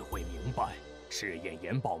自会明白，赤焰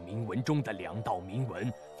岩报铭文中的2道铭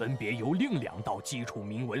文分别由另2道基础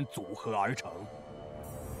铭文组合而成。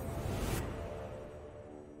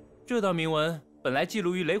这道铭文本来记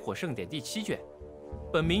录于雷火盛典第7卷，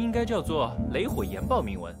本名应该叫做雷火岩报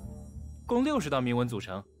铭文，共60道铭文组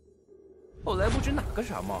成。后来不知哪个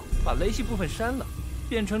傻帽把雷系部分删了，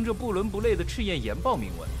变成这不伦不类的赤焰岩报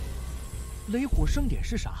铭文。雷火盛典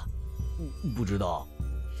是啥？不知道。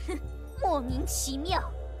哼，莫名其妙。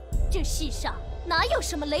这世上哪有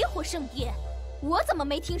什么雷火盛典？我怎么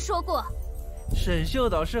没听说过？沈秀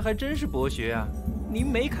导师还真是博学啊！您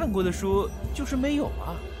没看过的书就是没有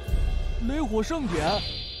啊。雷火盛典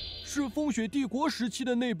是风雪帝国时期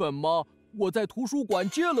的那本吗？我在图书馆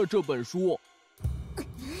借了这本书。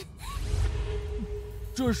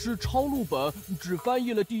这是抄录本，只翻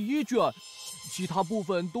译了第1卷，其他部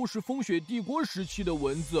分都是风雪帝国时期的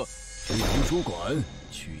文字。去图书馆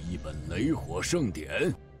取一本雷火盛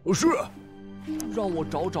典。是。让我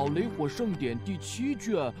找找雷火盛典第7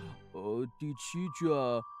卷。第7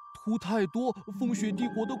卷图太多，风雪帝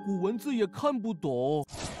国的古文字也看不懂。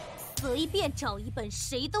随便找一本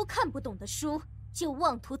谁都看不懂的书，就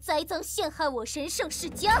妄图栽赃陷害我神圣世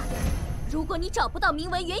家。如果你找不到铭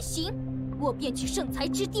文原型，我便去圣才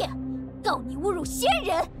之殿告你侮辱先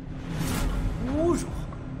人。侮辱？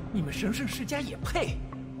你们神圣世家也配？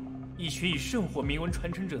一群以圣火铭文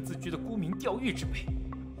传承者自居的沽名钓誉之辈，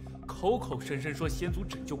口口声声说先祖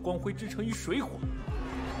拯救光辉之城于水火，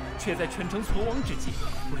却在全城存亡之际，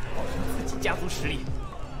为了保全自己家族实力，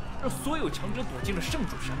让所有强者躲进了圣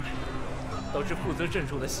主山脉，导致负责镇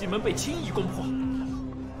守的西门被轻易攻破，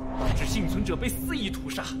导致幸存者被肆意屠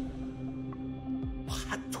杀。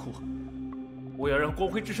叛徒！我要让光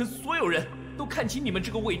辉之城所有人都看清你们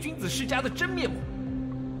这个伪君子世家的真面目！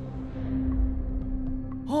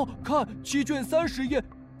哦，看7卷30页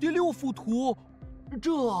第6幅图，这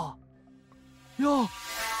呀，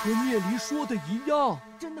和聂离说的一样，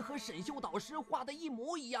真的和沈秀导师画的一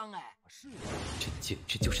模一样哎！是，这简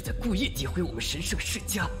直就是在故意诋毁我们神圣世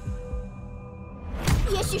家。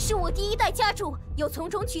也许是我第1代家主有从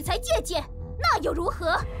中取材借鉴，那又如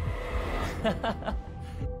何？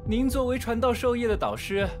您作为传道授业的导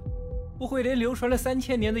师，不会连流传了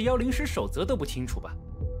3000年的妖灵师守则都不清楚吧？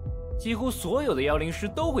几乎所有的妖灵师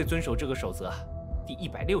都会遵守这个守则，第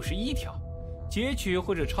161条，截取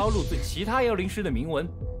或者抄录自其他妖灵师的铭文，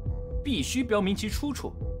必须标明其出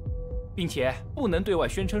处，并且不能对外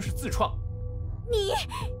宣称是自创。你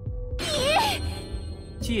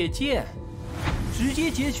借鉴，直接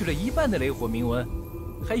截取了1半的雷火铭文，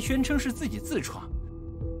还宣称是自己自创，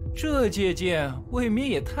这借鉴未免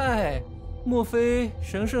也太……莫非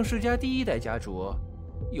神圣世家第1代家主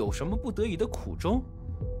有什么不得已的苦衷？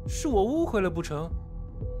是我误会了不成？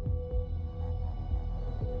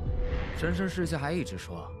神圣世家还一直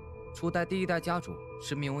说，初代第1代家主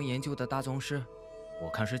是铭文研究的大宗师，我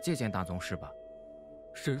看是借鉴大宗师吧。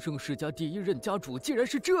神圣世家第1任家主竟然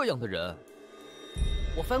是这样的人！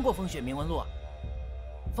我翻过风雪铭文录，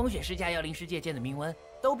风雪世家妖灵师借鉴的铭文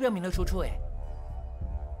都标明了出处哎。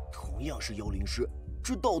同样是妖灵师，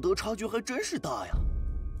这道德差距还真是大呀！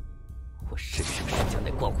我神圣世家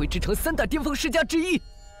乃光辉之城3大巅峰世家之一，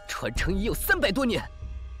传承已有300多年，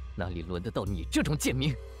哪里轮得到你这种贱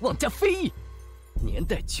民妄加非议？年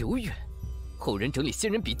代久远，后人整理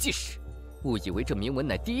先人笔记时，误以为这铭文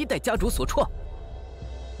乃第1代家主所创，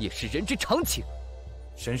也是人之常情。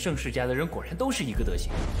神圣世家的人果然都是一个德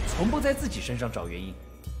行，从不在自己身上找原因，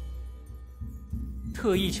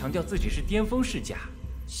特意强调自己是巅峰世家，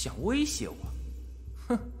想威胁我。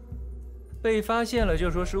哼，被发现了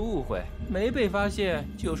就说是误会，没被发现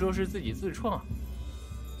就说是自己自创。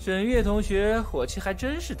沈月同学火气还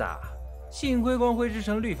真是大，幸亏光辉之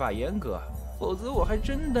城律法严格，否则我还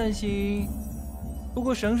真担心。不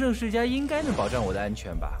过神圣世家应该能保障我的安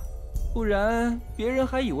全吧，不然别人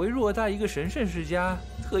还以为偌大一个神圣世家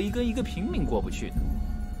特意跟一个平民过不去呢。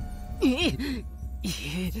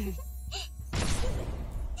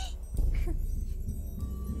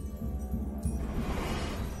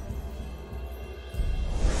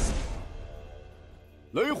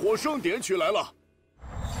雷火盛典取来了。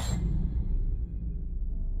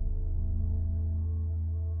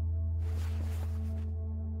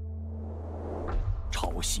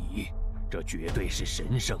抄袭，这绝对是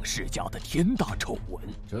神圣世家的天大丑闻。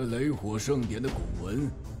这雷火盛典的古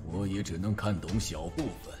文，我也只能看懂小部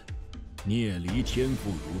分。聂离天赋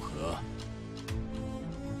如何？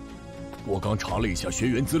我刚查了一下学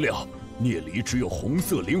员资料，聂离只有红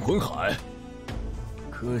色灵魂海。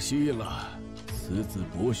可惜了，此子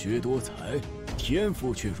博学多才，天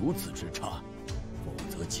赋却如此之差，否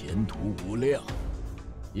则前途无量。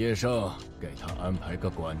叶盛，给他安排个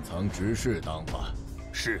馆藏执事当吧。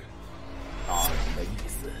是，大人的意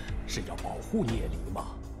思是要保护聂离吗？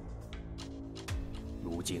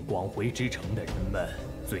如今光辉之城的人们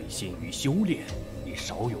醉心于修炼，已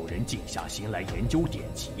少有人静下心来研究典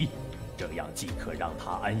籍。这样既可让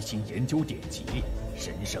他安心研究典籍，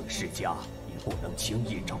神圣世家也不能轻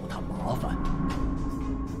易找他麻烦。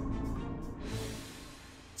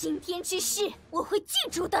今天之事，我会记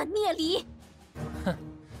住的，聂离。哼，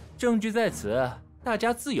证据在此，大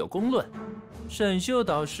家自有公论。沈秀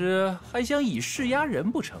导师还想以势压人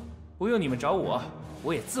不成？不用你们找我，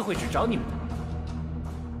我也自会去找你们的。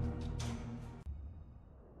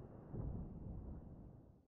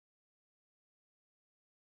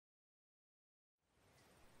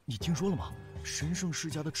你听说了吗？神圣世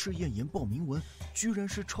家的赤焰岩报铭文，居然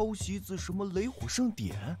是抄袭自什么雷火盛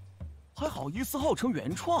典，还好意思号称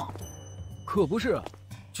原创？可不是，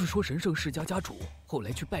据说神圣世家家主后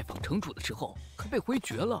来去拜访城主的时候，还被回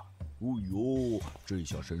绝了。哦呦，这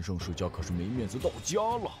下神圣世家可是没面子到家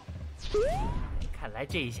了。看来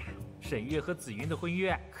这一下，沈月和紫云的婚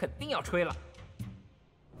约肯定要吹了。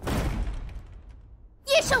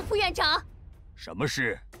叶盛副院长，什么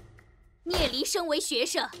事？聂离身为学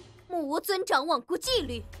生，目无尊长，罔顾纪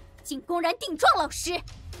律，竟公然顶撞老师，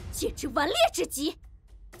简直顽劣至极，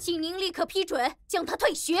请您立刻批准将他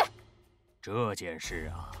退学。这件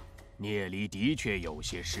事啊，聂离的确有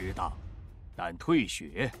些失当，但退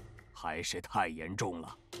学还是太严重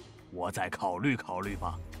了，我再考虑考虑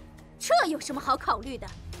吧。这有什么好考虑的？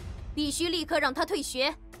必须立刻让他退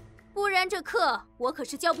学，不然这课我可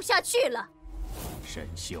是教不下去了。沈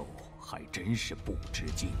秀还真是不知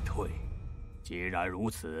进退。既然如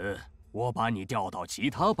此，我把你调到其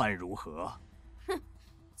他班如何？哼，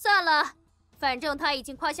算了，反正他已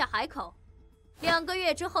经夸下海口。2个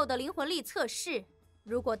月之后的灵魂力测试，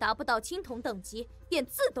如果达不到青铜等级，便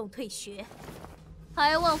自动退学。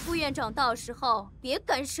还望副院长到时候别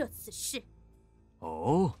干涉此事。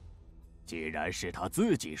哦，既然是他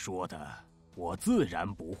自己说的，我自然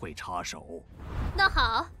不会插手。那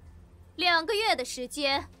好，2个月的时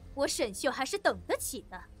间，我沈秀还是等得起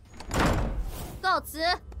的。告辞。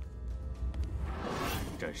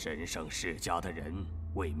这神圣世家的人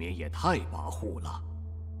未免也太跋扈了。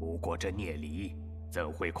不过这聂离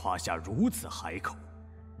怎会夸下如此海口？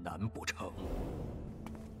难不成？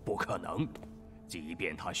不可能！即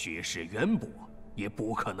便他学识渊博，也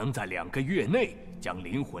不可能在2个月内将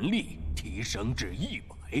灵魂力提升至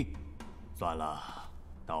100。算了，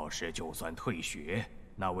到时就算退学，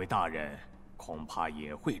那位大人恐怕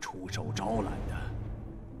也会出手招揽的。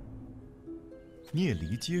聂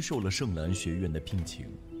离接受了圣兰学院的聘请，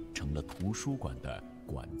成了图书馆的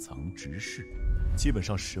馆藏执事，基本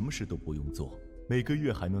上什么事都不用做，每个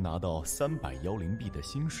月还能拿到300妖灵币的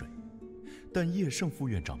薪水。但叶盛副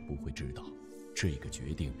院长不会知道，这个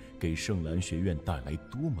决定给圣兰学院带来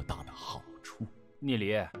多么大的好处。聂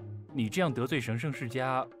离，你这样得罪神圣世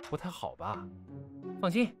家不太好吧？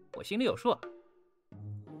放心，我心里有数。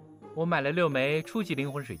我买了6枚初级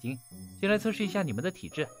灵魂水晶，先来测试一下你们的体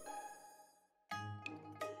质。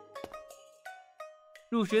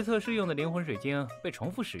入学测试用的灵魂水晶被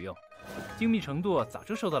重复使用，精密程度早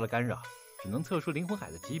就受到了干扰，只能测出灵魂海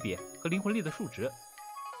的级别和灵魂力的数值。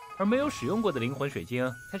而没有使用过的灵魂水晶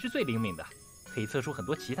才是最灵敏的，可以测出很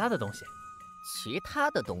多其他的东西。其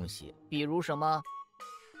他的东西，比如什么？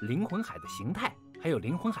灵魂海的形态，还有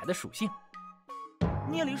灵魂海的属性。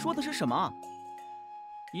聂离说的是什么？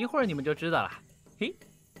一会儿你们就知道了。嘿，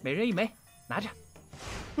每人1枚，拿着。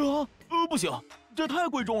不行，这太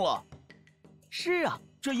贵重了。是啊，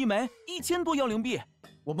这1枚1000多妖灵币，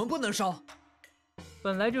我们不能烧。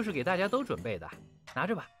本来就是给大家都准备的，拿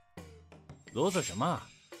着吧。啰嗦什么？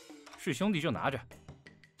是兄弟就拿着。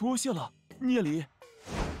多谢了，聂离。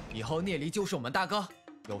以后聂离就是我们大哥，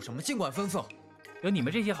有什么尽管吩咐。有你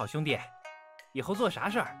们这些好兄弟，以后做啥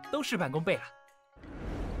事儿都事半功倍了。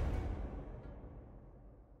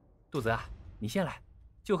杜泽，你先来，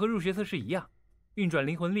就和入学测试一样，运转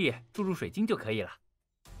灵魂力注入水晶就可以了。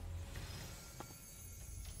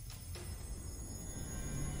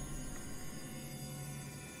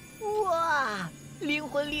哇，灵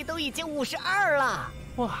魂力都已经52了！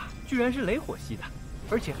哇，居然是雷火系的，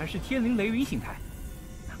而且还是天灵雷云形态，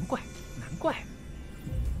难怪。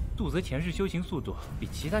杜泽前世修行速度比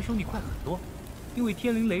其他兄弟快很多，因为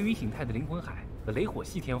天灵雷云形态的灵魂海和雷火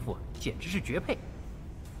系天赋简直是绝配。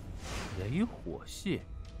雷火系，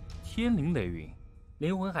天灵雷云，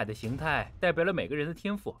灵魂海的形态代表了每个人的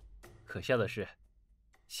天赋。可笑的是，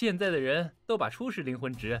现在的人都把初始灵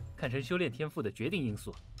魂值看成修炼天赋的决定因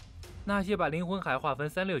素。那些把灵魂海划分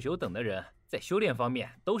3、6、9等的人，在修炼方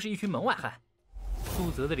面都是一群门外汉。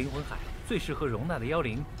杜泽的灵魂海最适合容纳的妖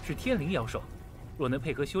灵是天灵妖兽，若能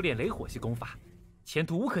配合修炼雷火系功法，前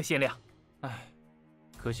途无可限量。唉，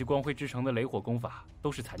可惜光辉之城的雷火功法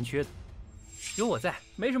都是残缺的。有我在，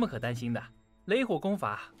没什么可担心的。雷火功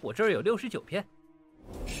法我这儿有69篇，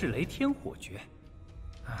赤雷天火诀。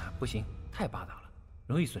不行，太霸道了，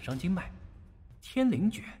容易损伤经脉。天灵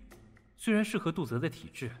诀虽然适合杜泽的体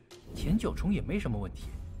质，前9重也没什么问题，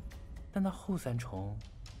但那后3重，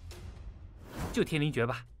就天灵诀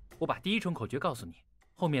吧。我把第1重口诀告诉你，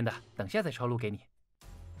后面的等下再抄录给你。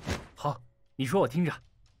好，你说我听着。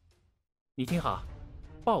你听好，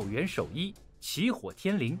爆元守一，起火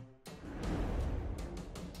天灵。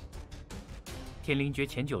天灵诀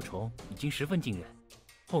前9重已经十分惊人，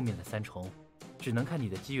后面的3重只能看你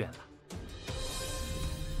的机缘了。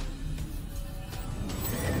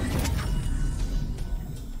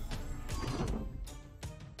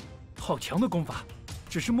好强的功法，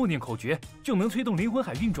只是默念口诀就能催动灵魂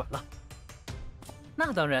海运转了。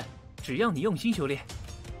那当然，只要你用心修炼，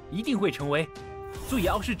一定会成为最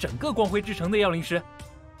傲视整个光辉之城的妖灵师。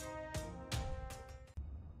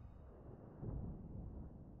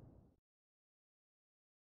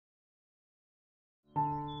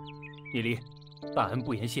聂离，大恩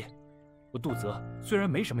不言谢。我杜泽虽然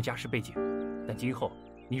没什么家世背景，但今后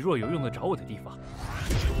你若有用得着我的地方，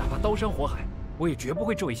哪怕刀山火海，我也绝不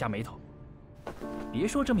会皱一下眉头。别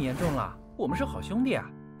说这么严重了，我们是好兄弟啊，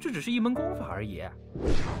这只是一门功法而已。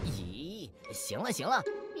咦，行了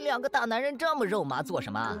，2个大男人这么肉麻做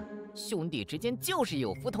什么？兄弟之间就是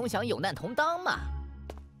有福同享，有难同当嘛。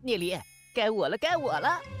聂离，该我了。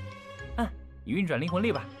你运转灵魂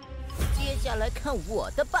力吧。接下来看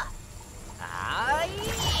我的吧。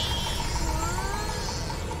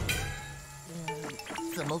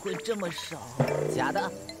怎么会这么少？假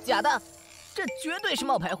的，这绝对是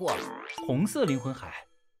冒牌货。红色灵魂海，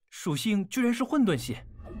属性居然是混沌系，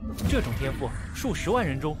这种天赋数10万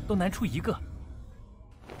人中都难出1个。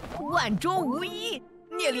万中无一。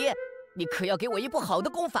聂离，你可要给我一部好的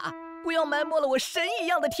功法，不要埋没了我神一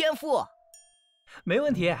样的天赋。没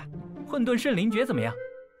问题，混沌圣灵诀怎么样？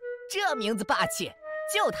这名字霸气，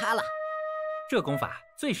就它了。这功法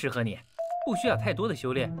最适合你，不需要太多的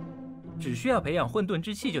修炼，只需要培养混沌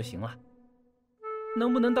之气就行了。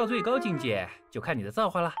能不能到最高境界，就看你的造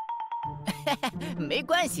化了。没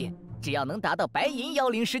关系，只要能达到白银妖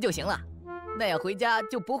灵师就行了，那样回家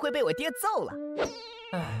就不会被我爹揍了。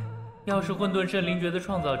要是混沌圣灵诀的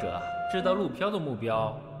创造者知道陆飘的目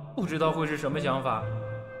标，不知道会是什么想法。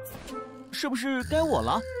是不是该我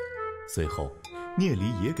了？随后，聂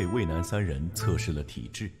离也给渭南3人测试了体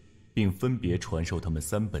质，并分别传授他们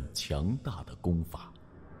3本强大的功法。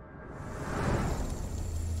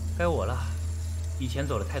该我了。以前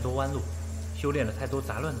走了太多弯路，修炼了太多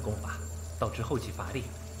杂乱的功法，导致后期乏力。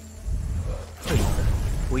这一次，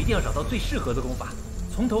我一定要找到最适合的功法，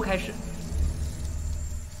从头开始。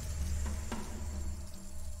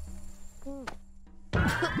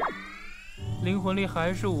灵魂力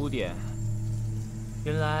还是5点，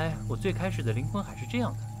原来我最开始的灵魂海是这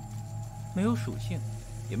样的，没有属性，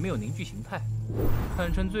也没有凝聚形态，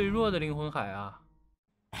堪称最弱的灵魂海啊！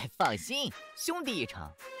放心，兄弟一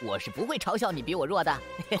场，我是不会嘲笑你比我弱的。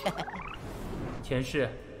前世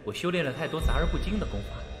我修炼了太多杂而不精的功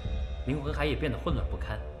法，灵魂海也变得混乱不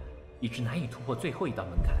堪，一直难以突破最后一道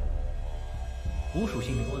门槛。无属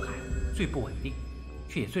性灵魂海最不稳定，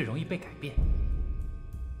却也最容易被改变。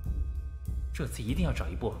这次一定要找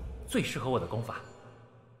一部最适合我的功法。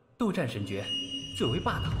斗战神诀最为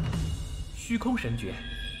霸道，虚空神诀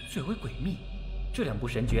最为诡秘，这2部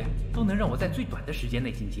神诀都能让我在最短的时间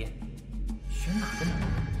内进阶。选哪个呢？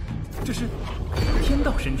这是天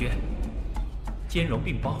道神诀，兼容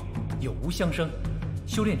并包，有无相生，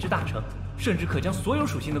修炼之大成，甚至可将所有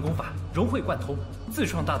属性的功法融会贯通，自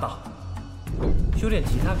创大道。修炼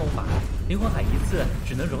其他功法，灵魂海一次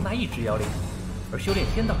只能容纳1只妖灵，而修炼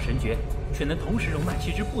天道神诀却能同时容纳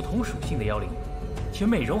7只不同属性的妖灵，且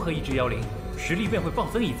每融合1只妖灵，实力便会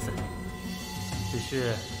暴增1次。只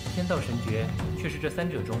是天道神诀却是这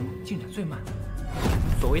3者中进展最慢的。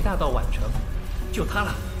所谓大道晚成，就它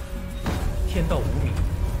了。天道无名，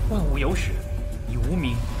万物有始，以无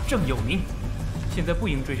名正有名。现在不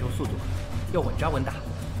应追求速度，要稳扎稳打，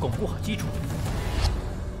巩固好基础。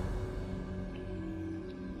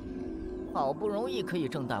好不容易可以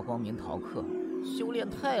正大光明逃课，修炼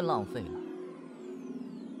太浪费了。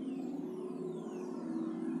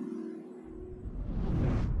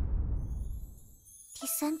第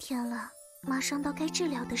3天了，马上到该治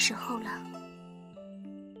疗的时候了。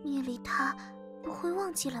聂离他不会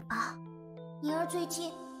忘记了吧？宁儿最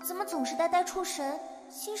近怎么总是呆呆出神，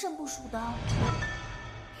心神不属的？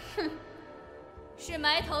哼，是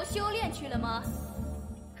埋头修炼去了吗？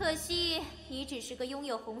可惜你只是个拥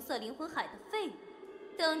有红色灵魂海的废物，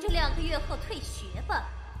等着2个月后退学吧。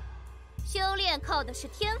修炼靠的是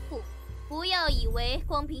天赋，不要以为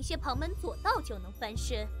光凭些旁门左道就能翻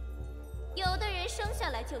身。有的人生下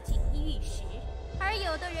来就锦衣玉食，而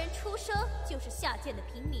有的人出生就是下贱的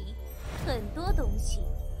平民。很多东西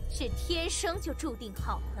是天生就注定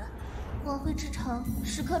好的。光辉之城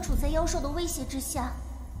时刻处在妖兽的威胁之下，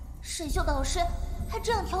沈秀导师还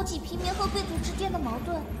这样挑起平民和贵族之间的矛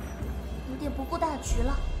盾，有点不顾大局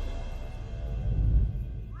了。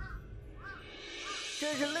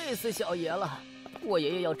真是累死小爷了！我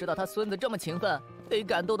爷爷要知道他孙子这么勤奋，得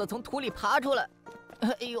感动的从土里爬出来。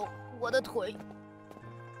哎呦，我的腿！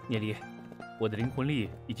聂离，我的灵魂力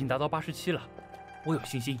已经达到87了，我有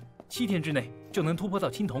信心7天之内就能突破到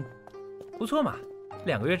青铜。不错嘛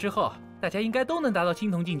，2个月之后大家应该都能达到青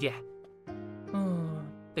铜境界。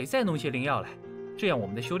得再弄些灵药来，这样我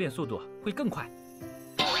们的修炼速度会更快。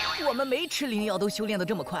我们没吃灵药都修炼得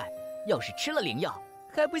这么快，要是吃了灵药，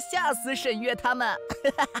还不吓死沈月他们？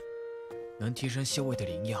能提升修为的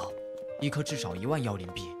灵药，1颗至少1万妖灵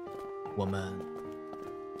币。我们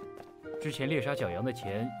之前猎杀角羊的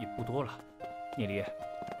钱也不多了，聂离，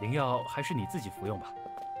灵药还是你自己服用吧。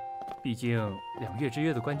毕竟2月之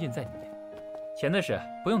约的关键在你。钱的事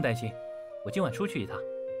不用担心，我今晚出去一趟，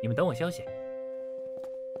你们等我消息。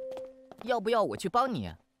要不要我去帮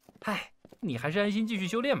你？嗨，你还是安心继续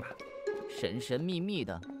修炼吧。神神秘秘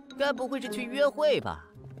的，该不会是去约会吧？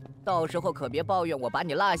到时候可别抱怨我把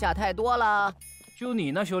你落下太多了。就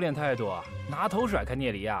你那修炼态度，拿头甩开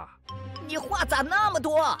聂离啊！你话咋那么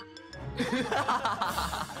多？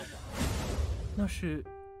那是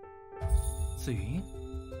紫云。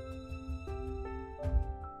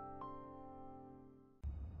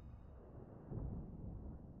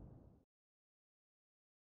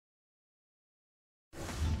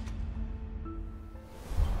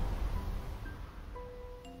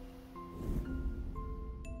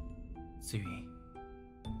紫云，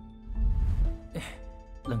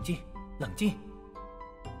冷静，冷静，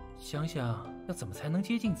想想要怎么才能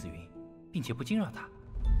接近紫云，并且不惊扰她。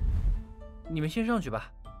你们先上去吧，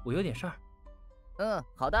我有点事儿。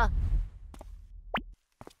好的。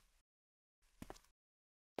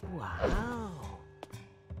哇哦，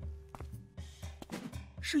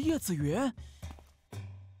是叶子云。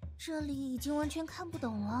这里已经完全看不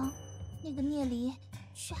懂了，那个聂离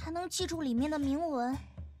却还能记住里面的铭文。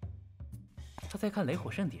他在看雷火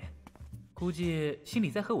盛典，估计心里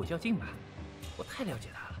在和我较劲吧。我太了解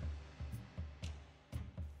他了。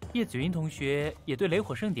叶子云同学也对雷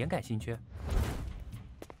火盛典感兴趣？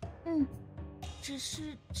只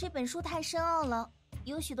是这本书太深奥了，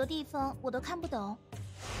有许多地方我都看不懂。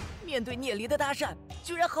面对聂离的搭讪，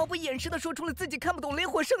居然毫不掩饰地说出了自己看不懂雷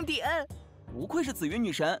火盛典。不愧是紫云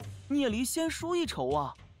女神，聂离先输一筹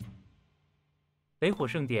啊！雷火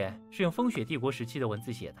盛典是用风雪帝国时期的文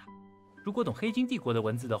字写的，如果懂黑金帝国的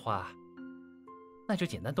文字的话，那就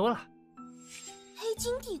简单多了。黑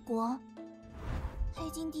金帝国。黑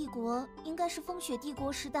金帝国应该是风雪帝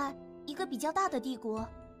国时代一个比较大的帝国。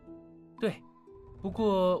对，不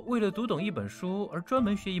过为了读懂一本书而专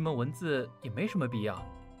门学一门文字也没什么必要。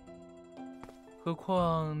何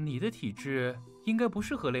况你的体质应该不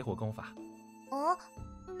适合雷火功法。哦，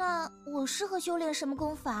那我适合修炼什么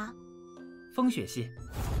功法？风雪系。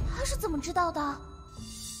他是怎么知道的？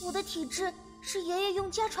我的体质是爷爷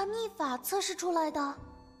用家传秘法测试出来的。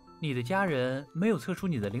你的家人没有测出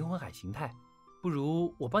你的灵魂海形态，不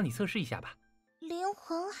如我帮你测试一下吧。灵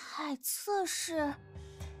魂海测试，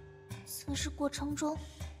测试过程中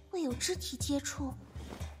会有肢体接触。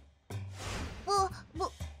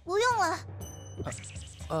不用了。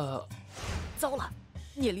糟了，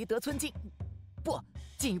聂离得寸进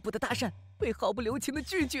一步的搭讪被毫不留情的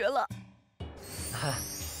拒绝了。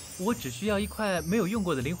我只需要一块没有用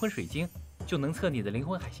过的灵魂水晶，就能测你的灵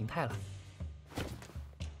魂海形态了。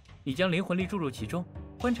你将灵魂力注入其中，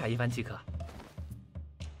观察一番即可。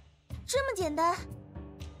这么简单？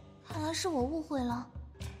看来是我误会了。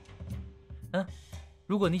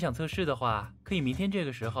如果你想测试的话，可以明天这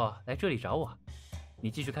个时候来这里找我。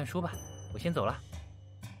你继续看书吧，我先走了。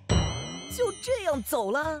就这样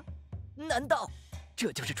走了？难道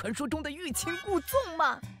这就是传说中的欲擒故纵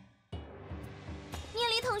吗？聂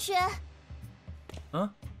离同学。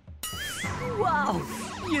哇哦！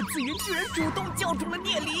叶子云居然主动叫住了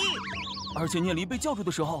聂离，而且聂离被叫住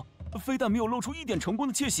的时候，非但没有露出一点成功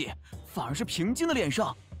的窃喜，反而是平静的脸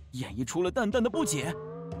上演绎出了淡淡的不解，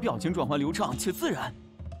表情转换流畅且自然，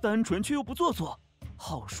单纯却又不做作，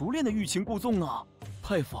好熟练的欲擒故纵啊！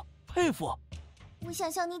佩服佩服！我想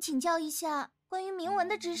向你请教一下关于铭文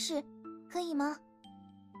的知识，可以吗？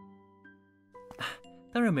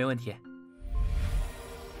当然没问题。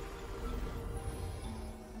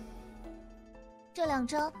这2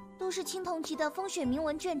张都是青铜级的风雪铭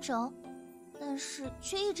文卷轴，但是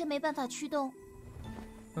却一直没办法驱动。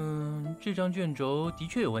这张卷轴的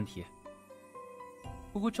确有问题。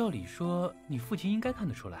不过照理说，你父亲应该看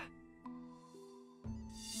得出来。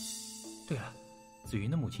对了，紫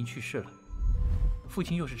云的母亲去世了，父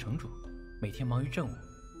亲又是城主，每天忙于政务，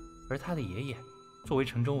而他的爷爷作为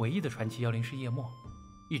城中唯一的传奇妖灵师叶墨，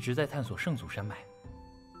一直在探索圣祖山脉。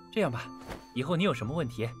这样吧，以后你有什么问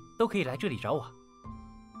题都可以来这里找我。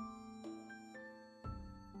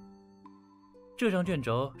这张卷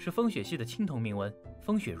轴是风雪系的青铜铭文“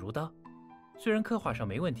风雪如刀”，虽然刻画上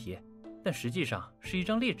没问题，但实际上是一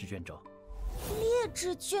张劣质卷轴。劣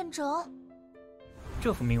质卷轴？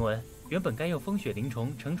这幅铭文原本该用风雪灵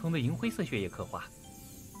虫成虫的银灰色血液刻画，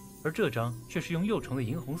而这张却是用幼虫的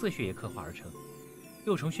银红色血液刻画而成。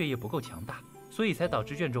幼虫血液不够强大，所以才导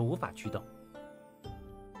致卷轴无法驱动。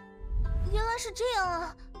原来是这样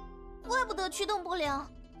啊，怪不得驱动不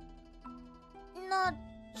了。那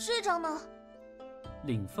这张呢？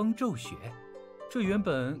领风骤雪，这原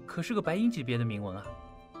本可是个白银级别的铭文啊。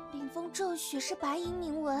领风骤雪是白银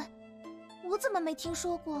铭文，我怎么没听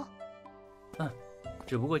说过？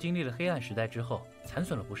只不过经历了黑暗时代之后，残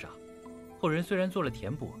损了不少。后人虽然做了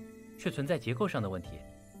填补，却存在结构上的问题，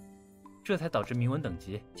这才导致铭文等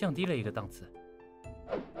级降低了一个档次。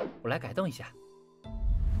我来改动一下。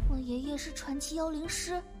我爷爷是传奇妖灵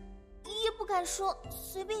师，也不敢说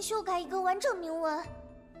随便修改一个完整铭文。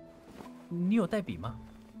你有带笔吗？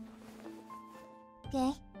给。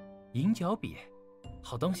银角笔，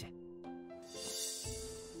好东西。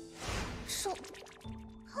手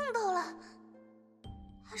碰到了，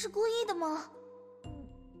他是故意的吗？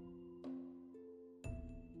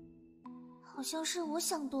好像是我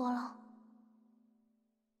想多了。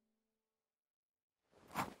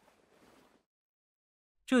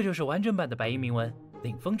这就是完整版的白银铭文“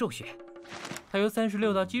领风骤雪”，它由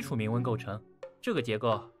36道基础铭文构成，这个结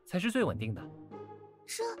构才是最稳定的。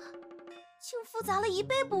这竟复杂了1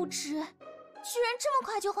倍不止，居然这么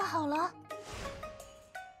快就画好了。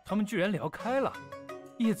他们居然聊开了，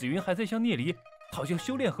叶子云还在向聂离讨教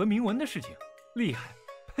修炼和铭文的事情，厉害，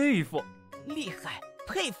佩服！厉害，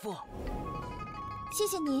佩服！谢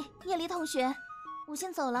谢你，聂离同学，我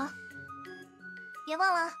先走了。别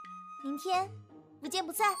忘了，明天不见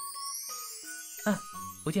不散。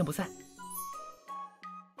不见不散。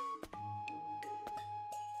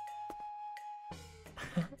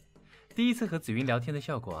第一次和紫云聊天的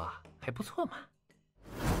效果还不错嘛。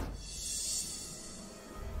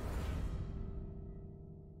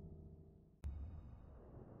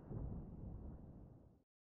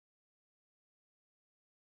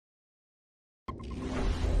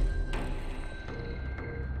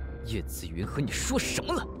叶子云和你说什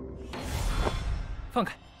么了？放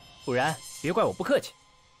开，不然别怪我不客气。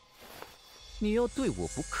你要对我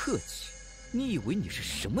不客气，你以为你是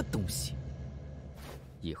什么东西？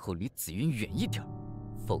以后离紫云远一点，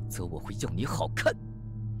否则我会要你好看。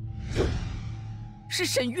是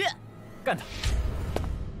沈月，干他！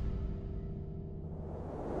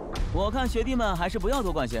我看学弟们还是不要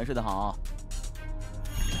多管闲事的好。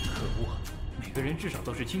可恶，每个人至少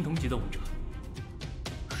都是青铜级的武者。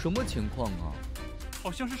什么情况啊？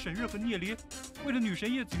好像是沈月和聂离为了女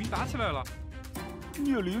神叶紫云打起来了。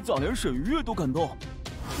聂离咋连沈月都敢动？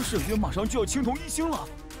沈月马上就要青铜一星了，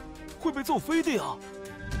会被揍飞的呀！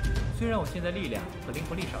虽然我现在力量和灵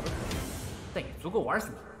魂力少得可怜，但也足够玩死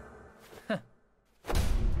你。哼！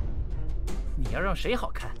你要让谁好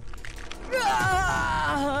看？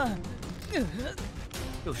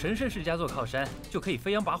有神圣世家做靠山，就可以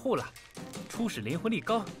飞扬跋扈了。初始灵魂力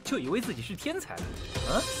高，就以为自己是天才了。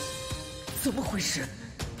啊？怎么回事？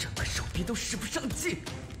整个手臂都使不上劲，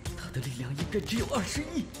他的力量应该只有20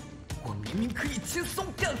亿，我明明可以轻松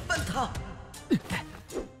干翻他，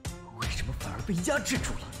为什么反而被压制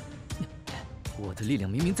住了？我的力量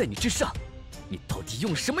明明在你之上，你到底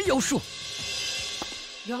用什么妖术？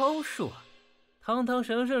妖术？堂堂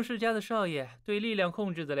神圣世家的少爷对力量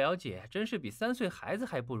控制的了解，真是比3岁孩子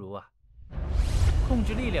还不如啊！控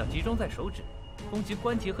制力量集中在手指，攻击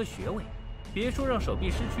关节和穴位，别说让手臂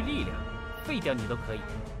失去力量，废掉你都可以。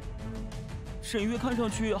沈月看上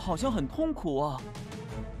去好像很痛苦啊。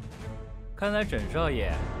看来沈少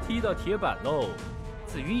爷踢到铁板喽。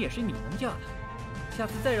紫云也是你能叫的，下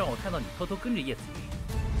次再让我看到你偷偷跟着叶紫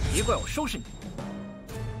云，别怪我收拾你。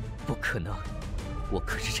不可能，我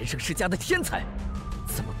可是神圣世家的天才，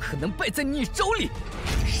怎么可能败在你手里？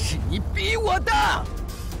是你逼我的！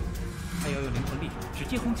他要用灵魂力直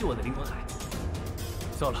接轰击我的灵魂海。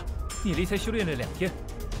糟了，聂离才修炼了2天，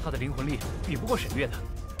他的灵魂力比不过沈月的。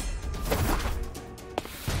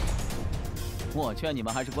我劝你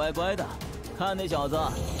们还是乖乖的，看那小子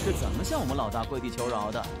是怎么向我们老大跪地求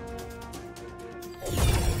饶的。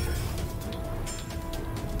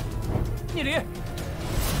聂离！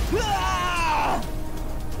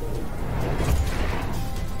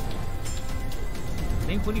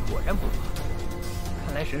灵魂力果然不弱，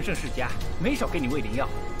看来神圣世家没少给你喂灵药。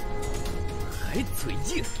还嘴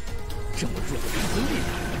硬，这么弱的灵魂力量，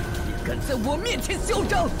也敢在我面前嚣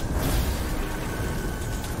张？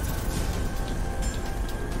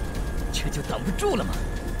这就挡不住了吗？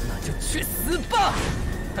那就去死吧！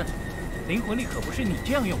哼，灵魂力可不是你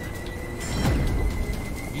这样用的。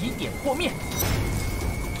以点破面。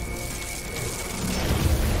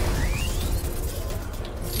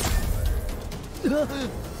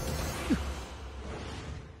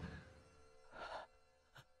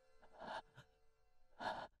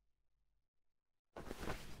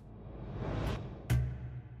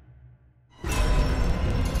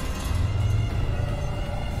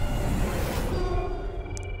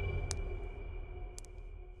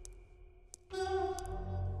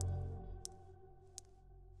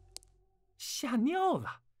吓尿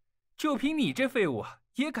了！就凭你这废物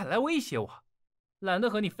也敢来威胁我，懒得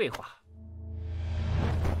和你废话。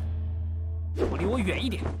离我远一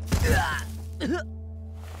点！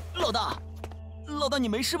老大，你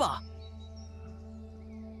没事吧？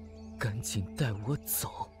赶紧带我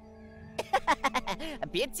走！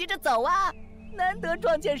别急着走啊，难得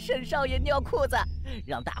撞见沈少爷尿裤子，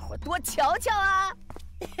让大伙多瞧瞧啊！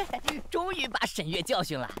终于把沈月教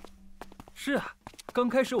训了。是啊，刚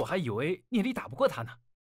开始我还以为聂离打不过他呢。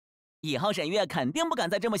以后沈月肯定不敢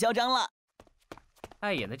再这么嚣张了。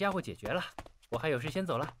碍眼的家伙解决了，我还有事先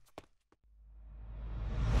走了。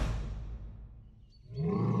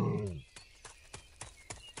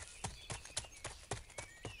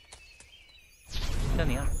江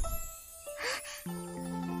宁儿，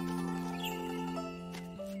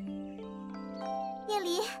聂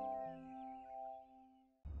离，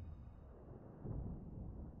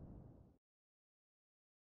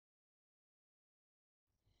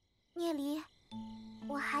聂离，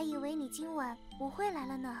我还以为你今晚不会来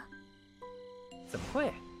了呢。怎么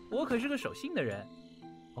会？我可是个守信的人。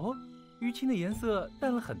哦，淤青的颜色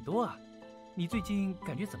淡了很多啊。你最近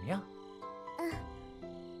感觉怎么样？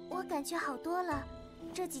我感觉好多了，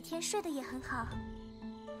这几天睡得也很好。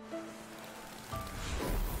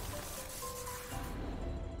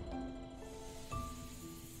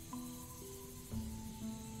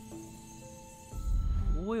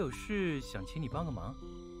我有事想请你帮个忙，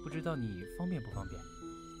不知道你方便不方便？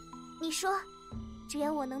你说，只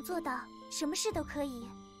要我能做到，什么事都可以。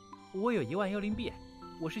我有1万幽灵币，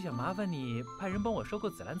我是想麻烦你派人帮我收购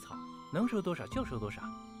紫兰草，能收多少就收多少。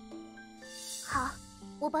好，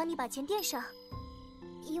我帮你把钱垫上。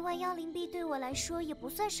1万妖灵币对我来说也不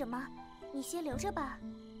算什么，你先留着吧。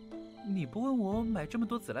你不问我买这么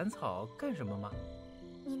多紫兰草干什么吗？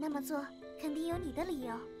你那么做肯定有你的理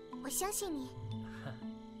由，我相信你。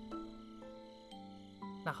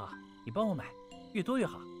那好，你帮我买，越多越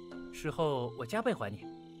好，事后我加倍还你。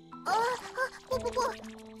不，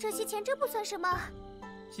这些钱真不算什么。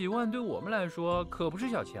几万对我们来说可不是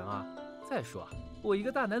小钱啊！再说，我一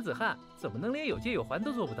个大男子汉，怎么能连有借有还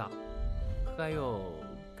都做不到？还有，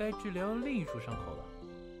该治疗另一处伤口了。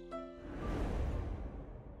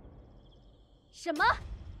什么？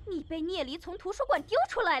你被聂离从图书馆丢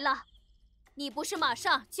出来了？你不是马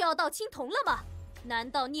上就要到青铜了吗？难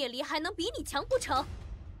道聂离还能比你强不成？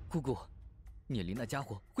姑姑，聂离那家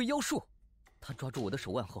伙会妖术，他抓住我的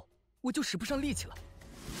手腕后，我就使不上力气了。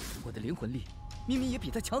我的灵魂力明明也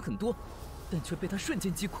比他强很多，但却被他瞬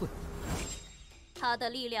间击溃。他的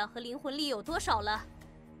力量和灵魂力有多少了？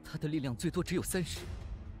他的力量最多只有30，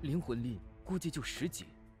灵魂力估计就10几。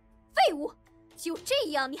废物！就这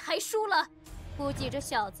样你还输了？估计这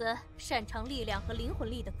小子擅长力量和灵魂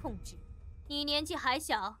力的控制。你年纪还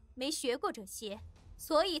小，没学过这些，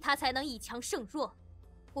所以他才能以强胜弱。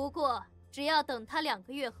不过，只要等他2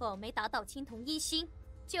个月后没达到青铜1星，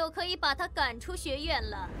就可以把他赶出学院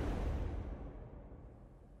了。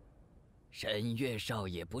沈月少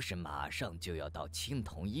爷不是马上就要到青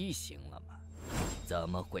铜1星了吗？怎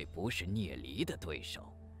么会不是聂离的对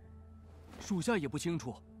手？属下也不清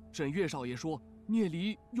楚。沈月少爷说聂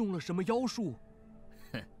离用了什么妖术？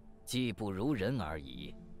哼，技不如人而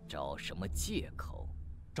已，找什么借口？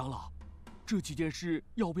长老，这几件事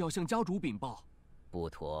要不要向家主禀报？不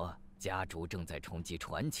妥，家主正在冲击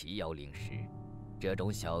传奇妖灵石，这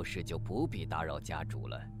种小事就不必打扰家主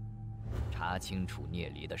了。查清楚聂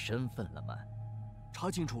离的身份了吗？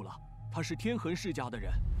查清楚了，他是天痕世家的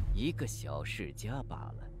人，一个小世家罢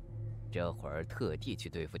了。这会儿特地去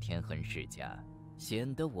对付天痕世家，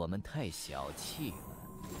显得我们太小气了。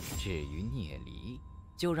至于聂离，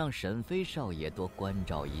就让沈飞少爷多关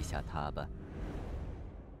照一下他吧。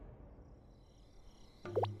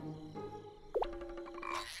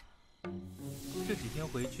这几天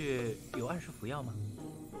回去有按时服药吗？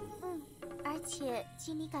而且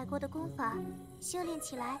经你改过的功法，修炼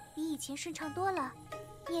起来比以前顺畅多了。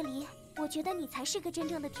聂离，我觉得你才是个真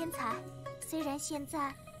正的天才，虽然现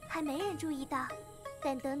在还没人注意到，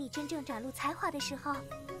但等你真正展露才华的时候，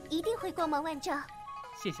一定会光芒万丈。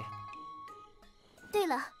谢谢。对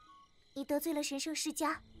了，你得罪了神圣世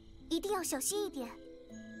家，一定要小心一点。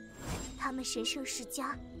他们神圣世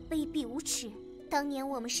家卑鄙无耻，当年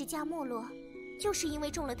我们世家没落，就是因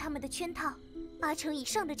为中了他们的圈套，8成以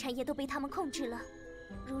上的产业都被他们控制了，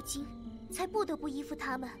如今才不得不依附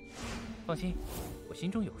他们。放心，我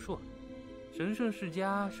心中有数。神圣世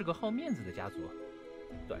家是个好面子的家族，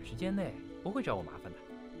短时间内不会找我麻烦的。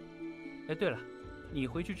哎，对了，你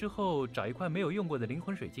回去之后找一块没有用过的灵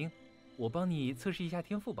魂水晶，我帮你测试一下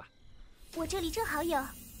天赋吧。我这里正好有，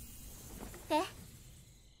给。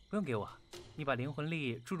不用给我，你把灵魂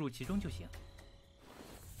力注入其中就行。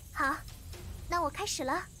好，那我开始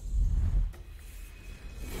了。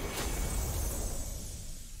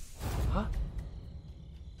啊！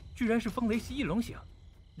居然是风雷系翼龙型，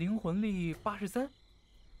灵魂力83。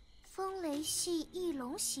风雷系翼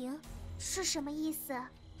龙型是什么意思？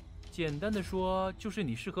简单的说，就是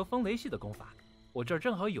你适合风雷系的功法。我这儿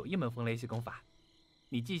正好有一门风雷系功法，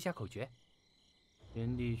你记一下口诀：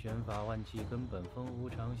天地玄法，万气根本，风无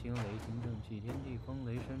常，行雷行正气，天地风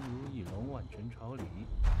雷神如翼龙，万神朝礼。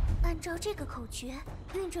按照这个口诀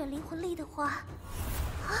运转灵魂力的话，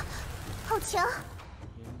啊，好强！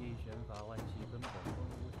天地玄法，万气根本，风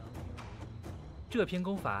无常，行雷行正。这篇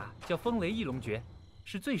功法叫风雷翼龙诀，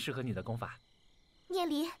是最适合你的功法。聂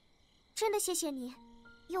离，真的谢谢你，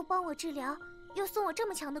又帮我治疗，又送我这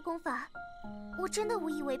么强的功法，我真的无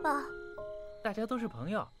以为报。大家都是朋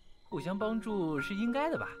友，互相帮助是应该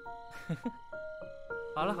的吧？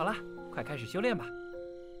好了好了，快开始修炼吧。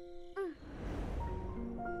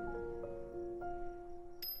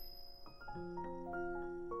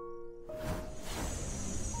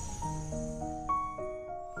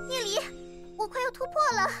聂离，我快要突破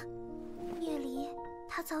了。聂离，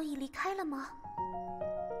他早已离开了吗？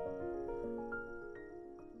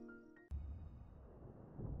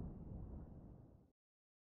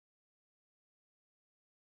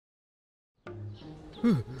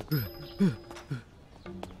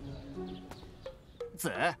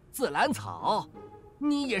紫兰草，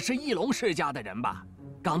你也是翼龙世家的人吧？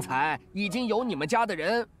刚才已经有你们家的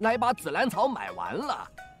人来把紫兰草买完了。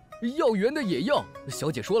要圆的也要，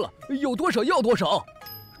小姐说了，有多少要多少。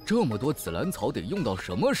这么多紫兰草得用到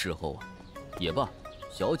什么时候啊？也罢，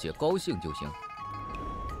小姐高兴就行。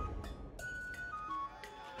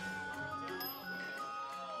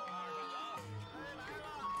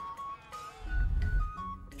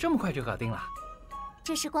这么快就搞定了？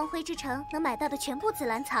这是光辉之城能买到的全部紫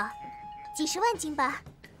兰草，几十万斤吧。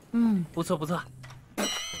不错不错。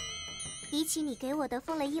比起你给我的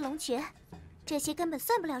风雷一龙诀，这些根本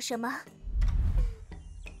算不了什么。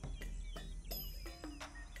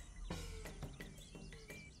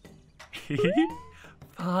嘿嘿，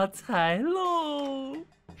发财喽！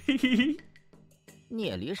嘿嘿。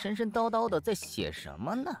聂离神神叨叨的在写什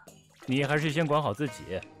么呢？你还是先管好自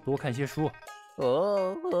己，多看些书。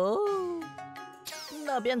哦，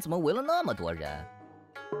那边怎么围了那么多人？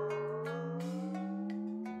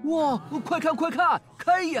哇，快看快看，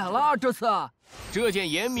开眼了！这次这件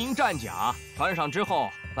严明战甲穿上之后，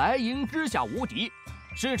白银之下无敌，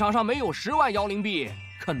市场上没有10万妖灵币，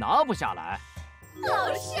可拿不下来。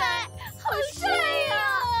好帅，好帅呀！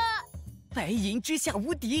白银之下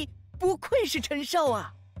无敌，不愧是陈少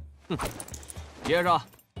啊！哼，接着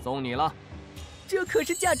送你了。这可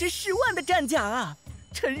是价值10万的战甲啊！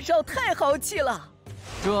陈少太豪气了。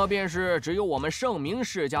这便是只有我们圣明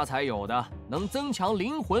世家才有的，能增强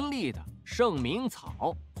灵魂力的圣明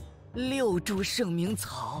草。6株圣明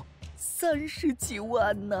草，30几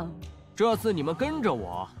万呢！这次你们跟着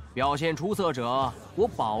我，表现出色者，我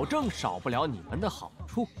保证少不了你们的好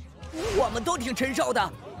处。我们都听陈少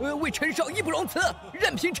的，为陈少义不容辞，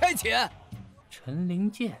任凭差遣。陈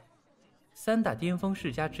灵剑，3大巅峰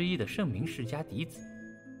世家之一的圣明世家嫡子，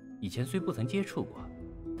以前虽不曾接触过，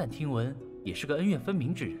但听闻也是个恩怨分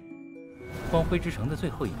明之人。光辉之城的最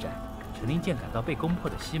后一战，陈灵剑赶到被攻破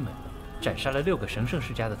的西门，斩杀了6个神圣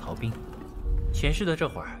世家的逃兵。前世的这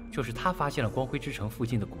会儿，就是他发现了光辉之城附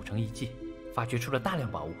近的古城遗迹，发掘出了大量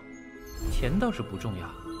宝物。钱倒是不重要，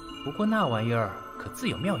不过那玩意儿可自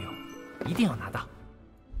有妙用，一定要拿到。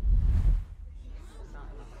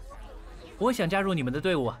我想加入你们的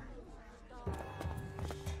队伍，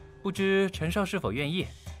不知陈少是否愿意？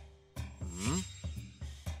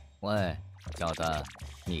喂，小子，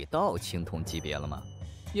你到青铜级别了吗？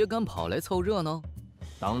也敢跑来凑热闹？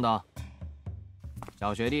等等，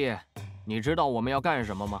小学弟，你知道我们要干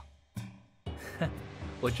什么吗？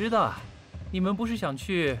我知道啊，你们不是想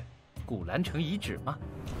去古兰城遗址吗？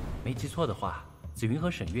没记错的话，紫云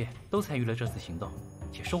和沈月都参与了这次行动，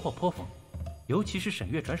且收获颇丰。尤其是沈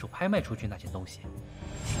月转手拍卖出去那件东西。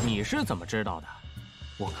你是怎么知道的？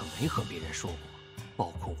我可没和别人说过，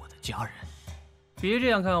包括我的家人。别这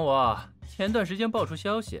样看我，前段时间爆出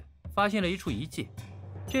消息，发现了一处遗迹。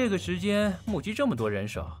这个时间募集这么多人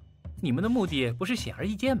手，你们的目的不是显而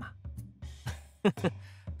易见吗？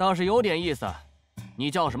倒是有点意思。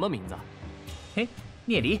你叫什么名字？嘿，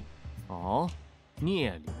聂离。哦，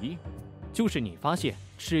聂离，就是你发现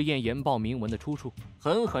赤焰岩报铭文的出处，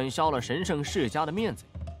狠狠削了神圣世家的面子。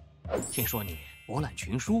听说你博览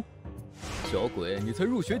群书。小鬼，你才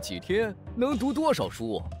入学几天，能读多少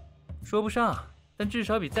书？说不上，但至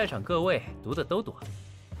少比在场各位读的都多。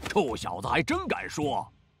臭小子还真敢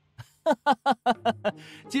说！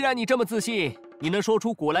既然你这么自信，你能说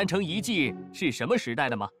出古兰城遗迹是什么时代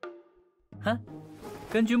的吗？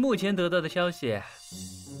根据目前得到的消息，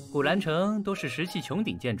古兰城都是石砌穹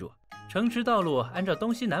顶建筑，城池道路按照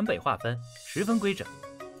东西南北划分，十分规整。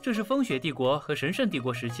这是风雪帝国和神圣帝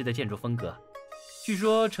国时期的建筑风格。据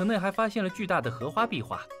说城内还发现了巨大的荷花壁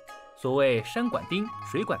画，所谓山管丁，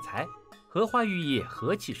水管财，荷花寓意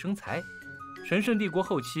和气生财。神圣帝国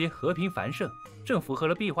后期和平繁盛，正符合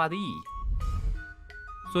了壁画的意义。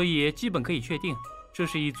所以基本可以确定，这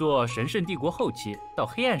是一座神圣帝国后期到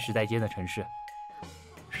黑暗时代间的城市。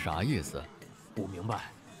啥意思？不明白，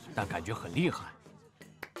但感觉很厉害。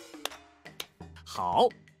好，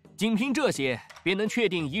仅凭这些便能确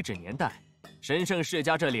定遗址年代。神圣世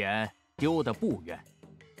家这脸丢得不远。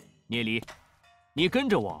聂离，你跟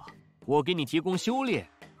着我，我给你提供修炼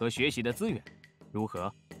和学习的资源，如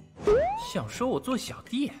何？想收我做小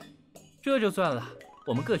弟？这就算了，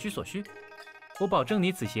我们各取所需。我保证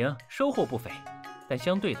你此行收获不菲，但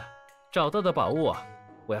相对的，找到的宝物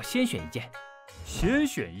我要先选一件。先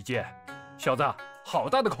选一件？小子，好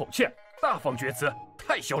大的口气，大放厥词，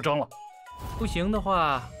太嚣张了。不行的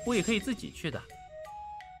话，我也可以自己去的。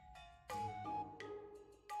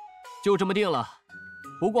就这么定了。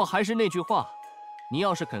不过还是那句话，你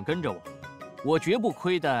要是肯跟着我，我绝不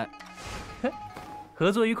亏待。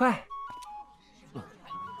合作愉快。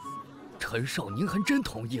陈少，您还真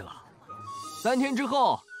同意了？3天之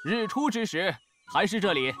后，日出之时，还是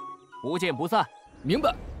这里，不见不散。明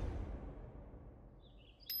白。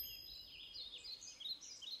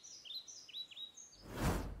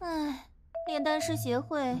唉，炼丹师协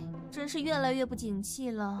会真是越来越不景气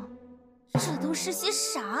了。这都是些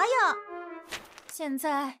啥呀？现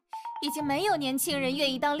在已经没有年轻人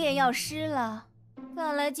愿意当炼药师了。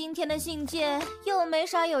看来今天的信件又没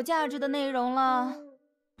啥有价值的内容了。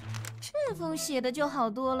这封写的就好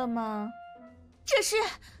多了嘛。这是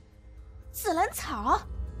紫兰草。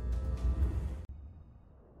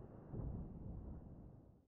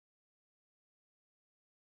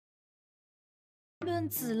论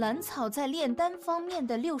紫兰草在炼丹方面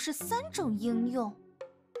的63种应用。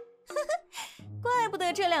怪不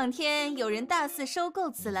得这2天有人大肆收购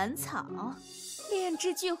紫兰草。炼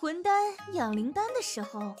制聚魂丹、养灵丹的时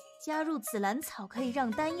候，加入紫兰草可以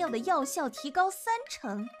让丹药的药效提高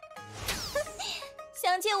30%。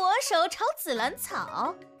想借我手炒紫兰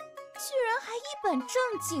草，居然还一本正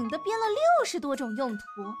经地编了60多种用途。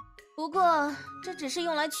不过这只是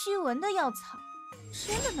用来驱蚊的药草，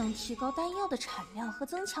真的能提高丹药的产量和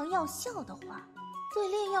增强药效的话，对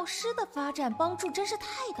炼药师的发展帮助真是太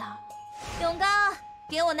大了。永刚，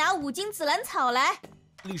给我拿5斤紫兰草来。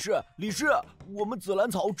李师，我们紫兰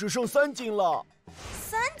草只剩3斤了。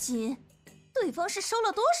3斤？对方是收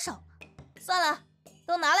了多少？算了，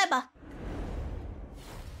都拿来吧。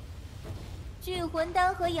聚魂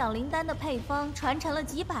丹和养灵丹的配方传承了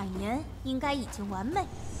几百年，应该已经完美。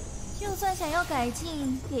就算想要改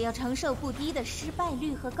进，也要承受不低的失败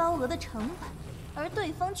率和高额的成本，而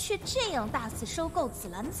对方却这样大肆收购紫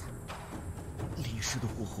兰草。李师的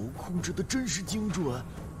火候控制的真是精准，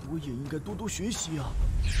我也应该多多学习啊。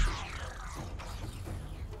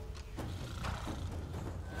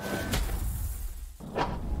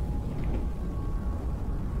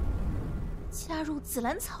加入紫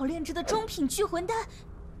兰草炼制的中品聚魂丹，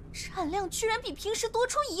产量居然比平时多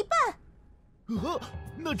出1半。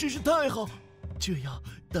那真是太好，这样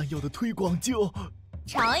丹药的推广就……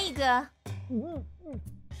尝一个。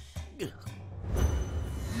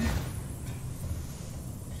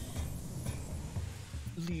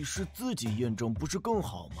李师自己验证不是更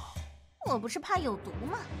好吗？我不是怕有毒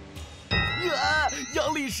吗？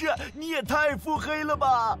杨李师，你也太腹黑了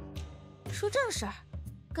吧！说正事儿，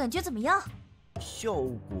感觉怎么样？效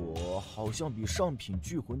果好像比上品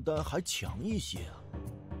聚魂丹还强一些啊！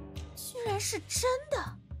居然是真的！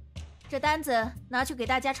这单子拿去给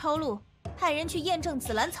大家抄录，派人去验证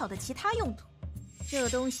紫兰草的其他用途。这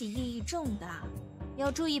东西意义重大，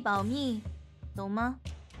要注意保密，懂吗？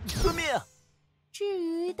遵命。至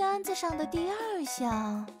于单子上的第2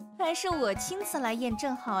项，还是我亲自来验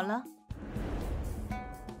证好了。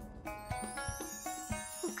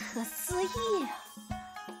不可思议啊！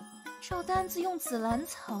照单子用紫兰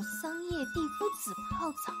草、桑叶、地肤子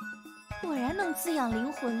泡澡，果然能滋养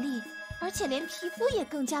灵魂力，而且连皮肤也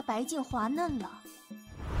更加白净滑嫩了。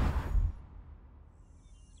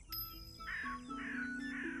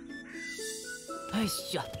哎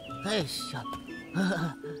呀，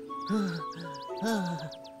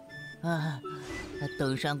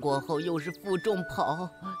登山过后又是负重跑，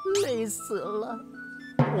累死了。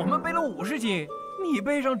我们背了50斤，你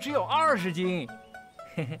背上只有20斤。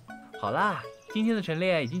嘿嘿，好啦，今天的晨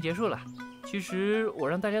练已经结束了。其实我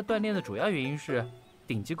让大家锻炼的主要原因是，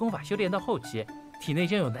顶级功法修炼到后期，体内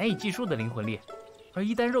将有难以计数的灵魂力，而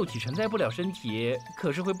一旦肉体承载不了身体，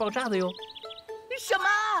可是会爆炸的哟。什么？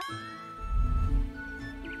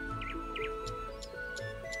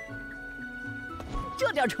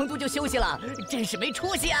这点程度就休息了，真是没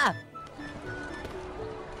出息啊！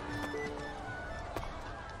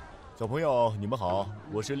小朋友，你们好，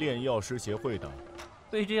我是炼药师协会的。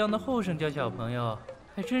被这样的后生教小朋友，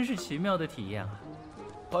还真是奇妙的体验啊！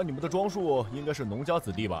看你们的装束，应该是农家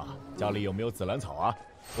子弟吧？家里有没有紫兰草啊？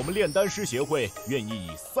我们炼丹师协会愿意以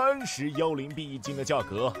30妖灵币1斤的价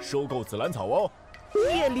格收购紫兰草哦。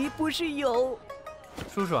夜里不是有？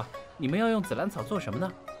叔叔，你们要用紫兰草做什么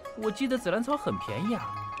呢？我记得紫兰草很便宜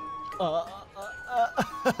啊！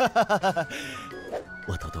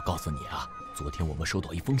我偷偷告诉你啊，昨天我们收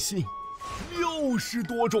到一封信，60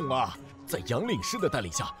多种啊！在杨领师的带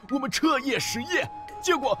领下，我们彻夜实验，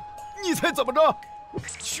结果你猜怎么着？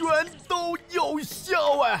全都有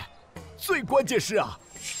效哎！最关键是啊，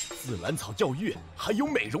紫兰草药浴还有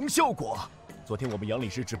美容效果。昨天我们杨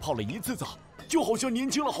领师只泡了1次澡，就好像年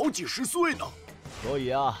轻了好几十岁呢。所以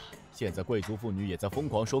啊，现在贵族妇女也在疯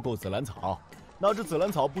狂收购紫兰草，拿着紫兰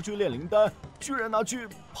草不去炼灵丹，居然拿去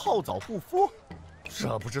泡澡护肤，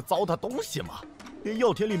这不是糟蹋东西吗？连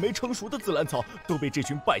药田里没成熟的紫兰草都被这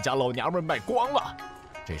群败家老娘们卖光了。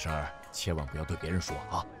这事儿千万不要对别人说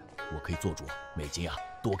啊！我可以做主，每斤啊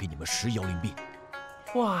多给你们10妖灵币。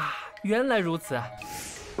哇，原来如此啊！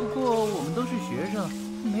不过我们都是学生，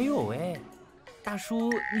没有哎。大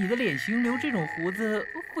叔，你的脸型留这种胡子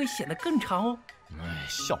会显得更长哦。哎，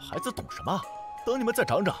小孩子懂什么？等你们再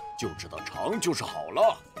长长，就知道长就是好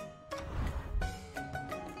了。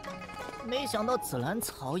没想到紫兰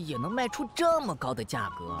草也能卖出这么高的价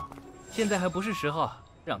格。现在还不是时候，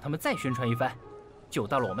让他们再宣传一番，就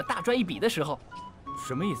到了我们大赚一笔的时候。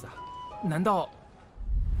什么意思啊？难道……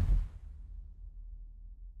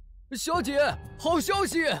小姐，好消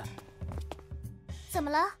息！怎么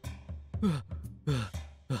了？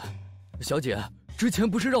小姐，之前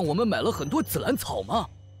不是让我们买了很多紫兰草吗？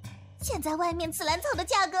现在外面紫兰草的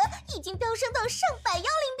价格已经飙升到上百妖灵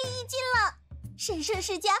币一斤了，神社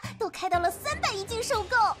世家都开到了300一斤收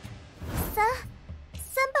购。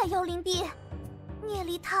300妖灵币，聂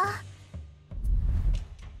离他。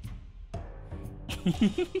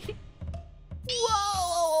哇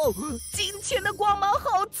哦，金钱的光芒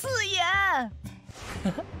好刺眼！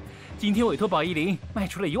今天委托宝依林卖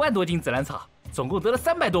出了1万多斤紫兰草，总共得了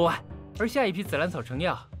300多万，而下一批紫兰草成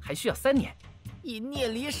药还需要3年。以聂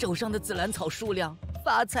离手上的紫兰草数量，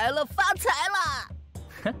发财了，发财了！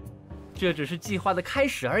哼，这只是计划的开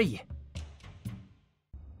始而已。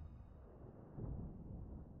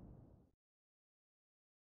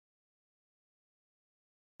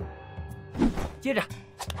接着，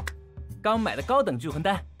刚买的高等聚魂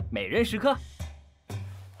丹，每人10颗。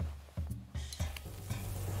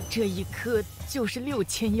这一颗就是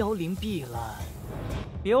6000妖灵币了。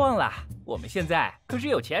别忘了，我们现在可是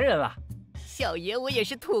有钱人了。小爷我也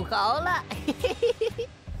是土豪了。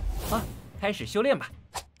好，开始修炼吧。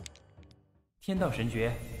天道神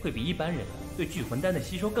诀会比一般人对聚魂丹的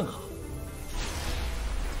吸收更好。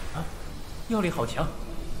啊，药力好强！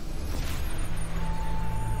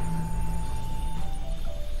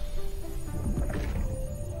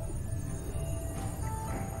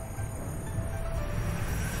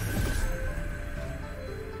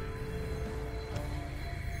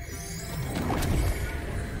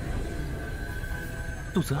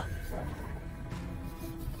杜泽，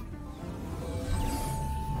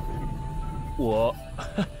我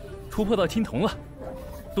突破到青铜了，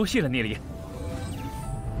多谢了聂离。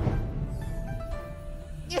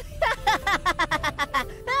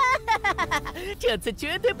这次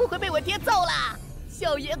绝对不会被我爹揍啦！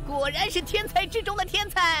少爷果然是天才之中的天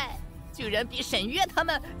才，居然比沈月他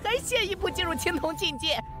们还先一步进入青铜境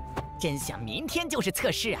界，真想明天就是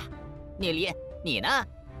测试啊！聂离，你呢？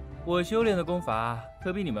我修炼的功法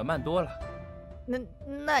可比你们慢多了。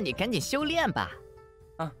那你赶紧修炼吧。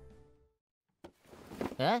啊。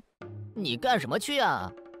哎，你干什么去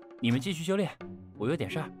啊？你们继续修炼，我有点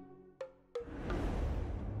事儿。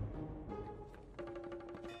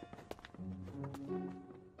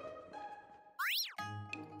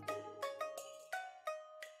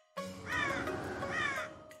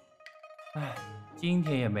哎，今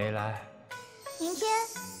天也没来。明天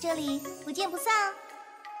这里不见不散哦。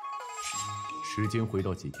时间回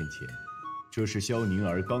到几天前，这是萧宁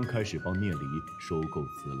儿刚开始帮聂离收购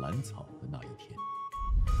紫兰草的那一天。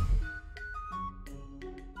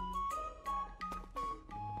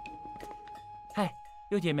嗨，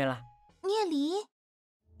又见面了。聂离，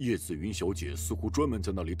叶子云小姐似乎专门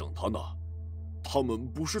在那里等他呢。他们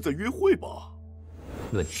不是在约会吧？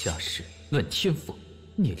论家世，论天赋，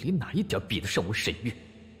聂离哪一点比得上我沈月？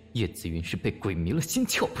叶子云是被鬼迷了心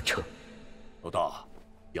窍不成？老大，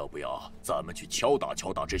要不要咱们去敲打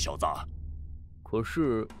敲打这小子？可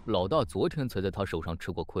是老大昨天才在他手上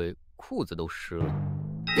吃过亏，裤子都湿了。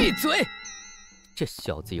闭嘴！这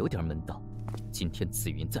小子有点门道。今天紫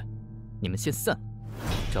云在，你们先散了，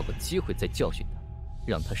找个机会再教训他，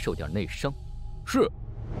让他受点内伤。是。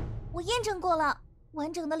我验证过了，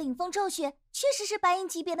完整的领风咒血确实是白银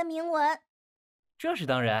级别的铭文。这是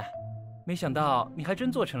当然，没想到你还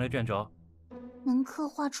真做成了卷轴。能刻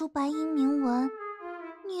画出白银铭文，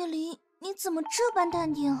聂离，你怎么这般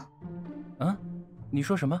淡定？嗯，你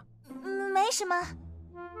说什么？没什么。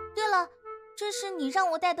对了，这是你让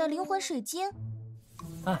我带的灵魂水晶。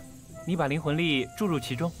啊，你把灵魂力注入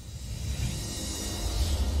其中。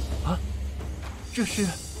啊，这是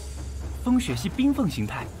风雪系冰凤形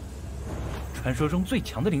态，传说中最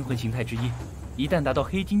强的灵魂形态之一。一旦达到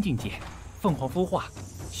黑金境界，凤凰孵化，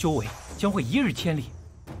修为将会一日千里。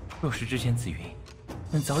若是之前紫云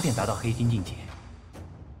能早点达到黑金境界。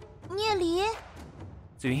聂离，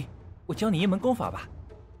紫云，我教你一门功法吧。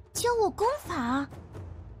教我功法？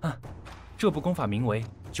啊，这部功法名为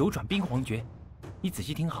九转冰皇诀。你仔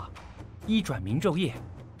细听好：1转明昼夜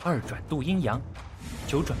，2转度阴阳。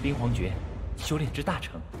9转冰皇诀，修炼至大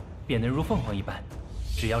成，便能如凤凰一般，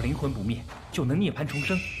只要灵魂不灭，就能涅槃重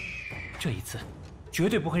生。这一次，绝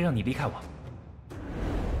对不会让你离开我。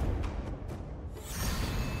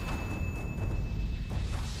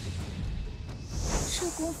这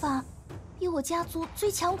功法比我家族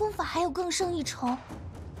最强功法还要更胜一筹。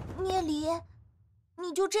聂离，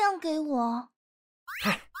你就这样给我？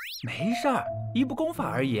嗨，没事儿，一部功法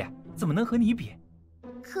而已，怎么能和你比？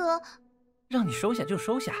可让你收下就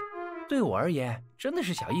收下，对我而言真的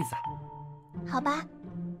是小意思。好吧，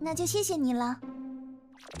那就谢谢你了。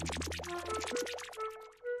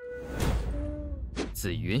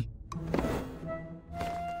紫云，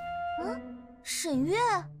沈月，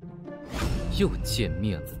又见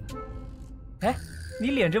面了呢。哎，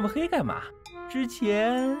你脸这么黑干嘛？之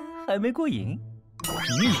前还没过瘾？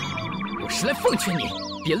我是来奉劝你，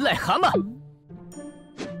别癞蛤蟆。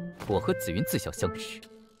我和紫云自小相识，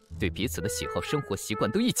对彼此的喜好、生活习惯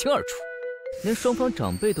都一清二楚，连双方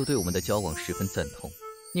长辈都对我们的交往十分赞同。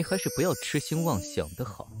你还是不要痴心妄想的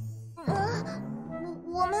好。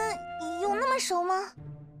我们有那么熟吗？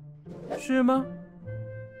是吗？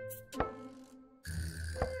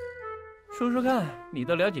说说看，你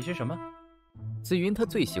都了解些什么？紫云她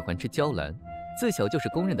最喜欢吃娇兰，自小就是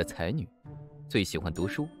公认的才女，最喜欢读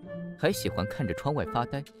书，还喜欢看着窗外发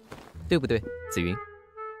呆，对不对，紫云？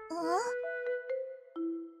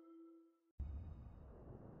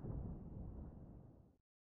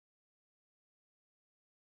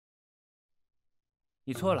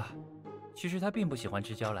你错了，其实他并不喜欢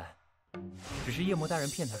吃娇兰，只是夜魔大人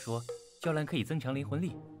骗他说娇兰可以增强灵魂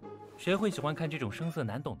力。谁会喜欢看这种生涩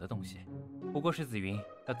难懂的东西？不过是紫云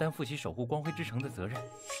要担负起守护光辉之城的责任，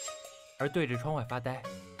而对着窗外发呆，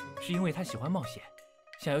是因为他喜欢冒险，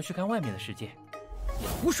想要去看外面的世界。你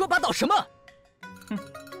胡说八道什么？哼，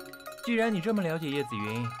既然你这么了解叶紫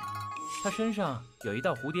云，她身上有一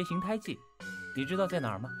道蝴蝶形胎记，你知道在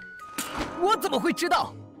哪儿吗？我怎么会知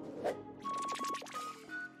道？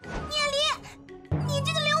你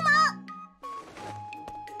这个流氓！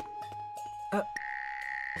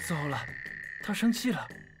糟了，他生气了。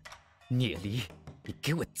聂离，你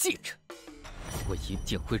给我记着，我一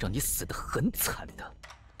定会让你死得很惨的。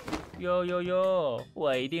哟，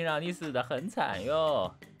我一定让你死得很惨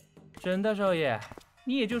哟！沈大少爷，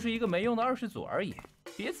你也就是一个没用的二世祖而已，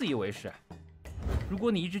别自以为是。如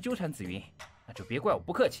果你一直纠缠紫云，那就别怪我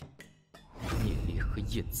不客气。聂离和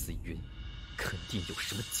叶紫云肯定有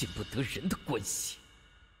什么见不得人的关系。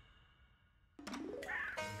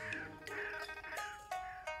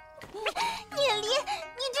聂离，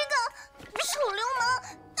你这个丑流氓、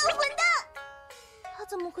大混蛋！他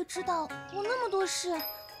怎么会知道我那么多事？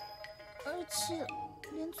而且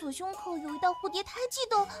连左胸口有一道蝴蝶胎记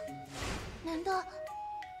都……难道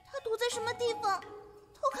他躲在什么地方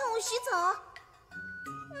偷看我洗澡？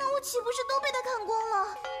那我岂不是都被他看光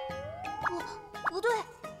了？不对，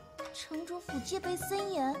城主府戒备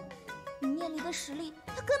森严，以聂离的实力，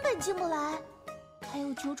他根本进不来。还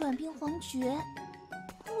有九转冰皇诀。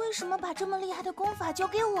为什么把这么厉害的功法交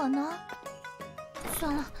给我呢？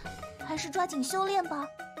算了，还是抓紧修炼吧，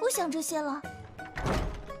不想这些了。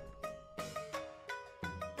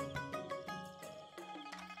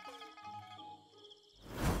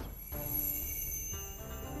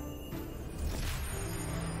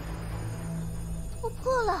突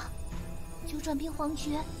破了！九转冰皇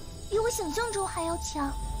诀比我想象中还要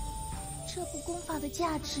强，这部功法的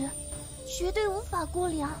价值绝对无法估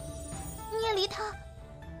量。聂离他……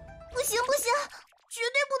不行，绝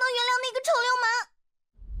对不能原谅那个臭流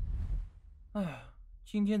氓！哎，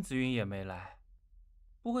今天紫云也没来，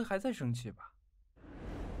不会还在生气吧？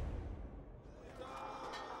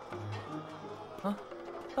啊，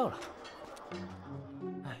到了。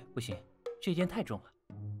哎，不行，这件太重了。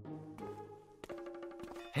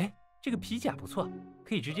哎，这个皮甲不错，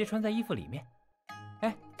可以直接穿在衣服里面。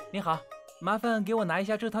哎，你好，麻烦给我拿一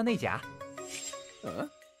下这套内甲。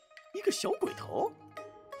一个小鬼头。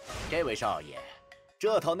这位少爷，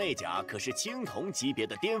这套内甲可是青铜级别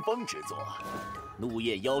的巅峰之作，怒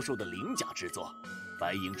焰妖兽的灵甲之作，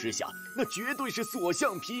白银之下那绝对是所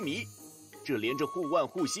向披靡。这连着护腕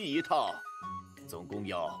护膝一套，总共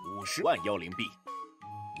要50万妖灵币，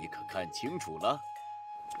你可看清楚了？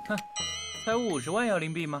哼，才50万妖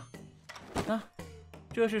灵币吗？啊，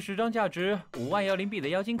这是10张价值5万妖灵币的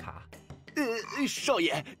妖精卡。少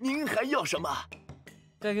爷，您还要什么？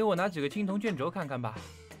再给我拿几个青铜卷轴看看吧。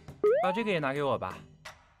把这个也拿给我吧，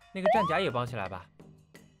那个战甲也包起来吧，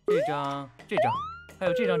这张，还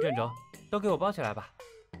有这张卷轴都给我包起来吧。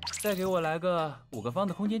再给我来个5个方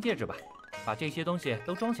的空间戒指吧，把这些东西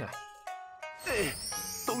都装起来。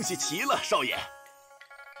东西齐了，少爷。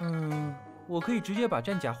我可以直接把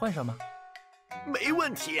战甲换上吗？没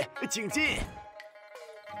问题，请进。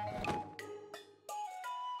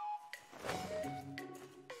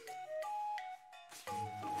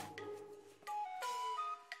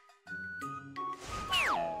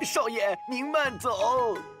少爷，您慢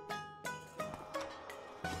走。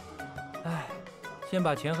哎，先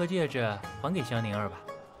把钱和戒指还给香凝儿吧。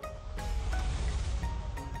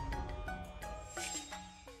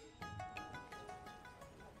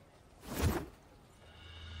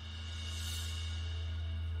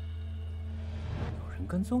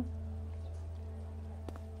传宗？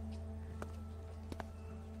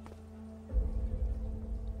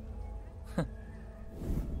哼！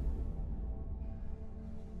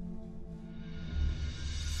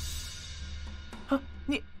啊，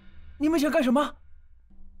你们想干什么？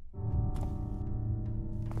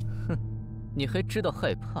哼，你还知道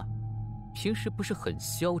害怕？平时不是很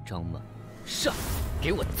嚣张吗？上，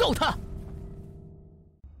给我揍他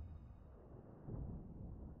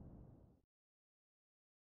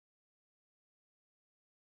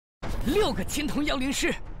！6个青铜妖灵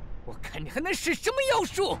师，我看你还能使什么妖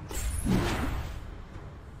术！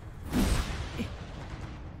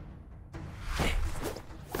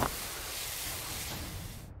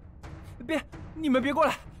别，你们别过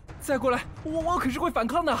来！再过来，我可是会反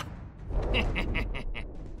抗的。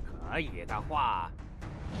可以的话，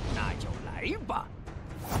那就来吧。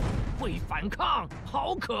会反抗，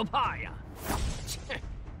好可怕呀！切！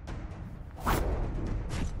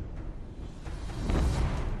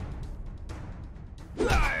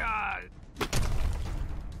哎呀！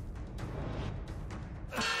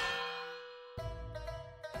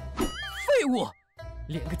废物，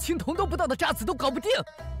连个青铜都不到的渣子都搞不定，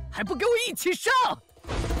还不给我一起上！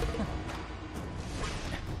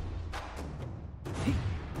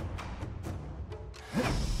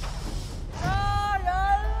杀人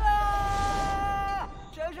了！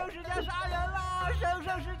神圣世家杀人了！神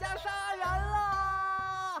圣世家杀人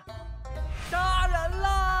了！杀人了！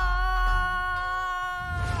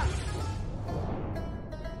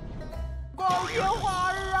光天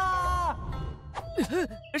化日啊！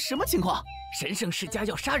什么情况？神圣世家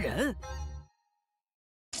要杀人？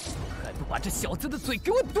还不把这小子的嘴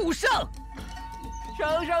给我堵上！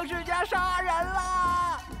神圣世家杀人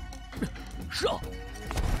了！上！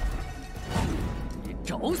你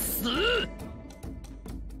找死！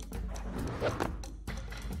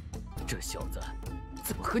这小子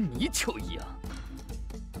怎么和泥鳅一样？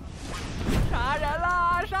杀人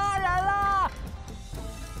了！杀人了！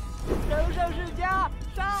神圣世家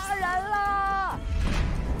杀人了！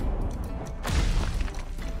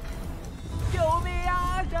救命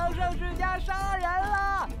啊！神圣世家杀人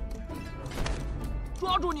了！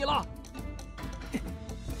抓住你了！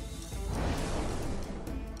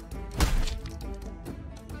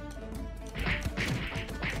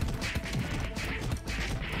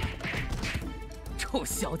臭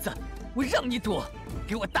小子，我让你躲，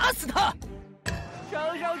给我打死他！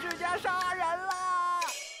神圣世家杀人了！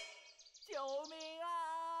救命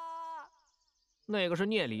啊！那个是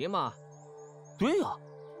聂离吗？对呀，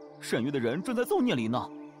沈月的人正在揍聂离呢。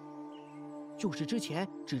就是之前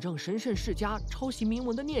指证神圣世家抄袭铭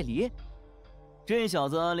文的聂离。这小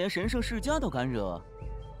子连神圣世家都敢惹，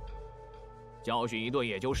教训一顿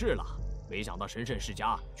也就是了，没想到神圣世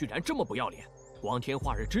家居然这么不要脸，光天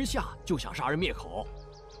化日之下就想杀人灭口。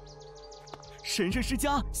神圣世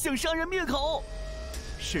家想杀人灭口，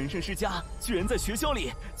神圣世家居然在学校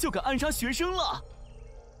里就敢暗杀学生了，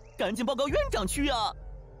赶紧报告院长去呀！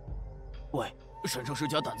喂，神圣世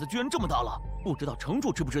家胆子居然这么大了，不知道城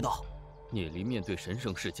主知不知道？聂离面对神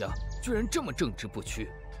圣世家，居然这么正直不屈。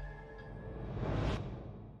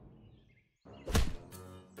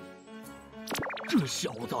这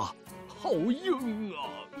小子好硬啊！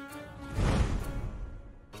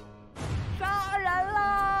杀人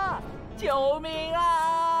了！救命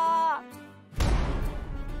啊！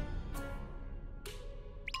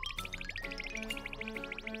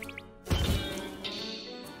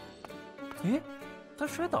哎，他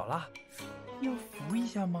摔倒了，要扶一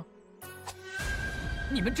下吗？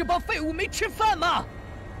你们这帮废物没吃饭吗？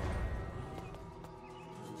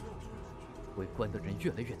围观的人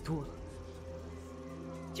越来越多了。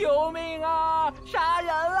救命啊！杀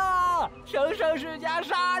人了！神圣世家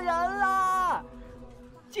杀人了！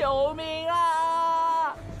救命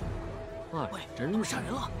啊！喂，他们杀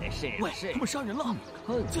人了！喂，他们杀人了！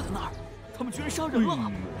看，就在那儿，他们居然杀人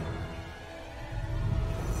了！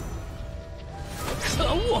可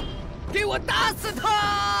恶！给我打死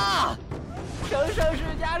他！神圣世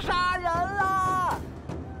家杀人了！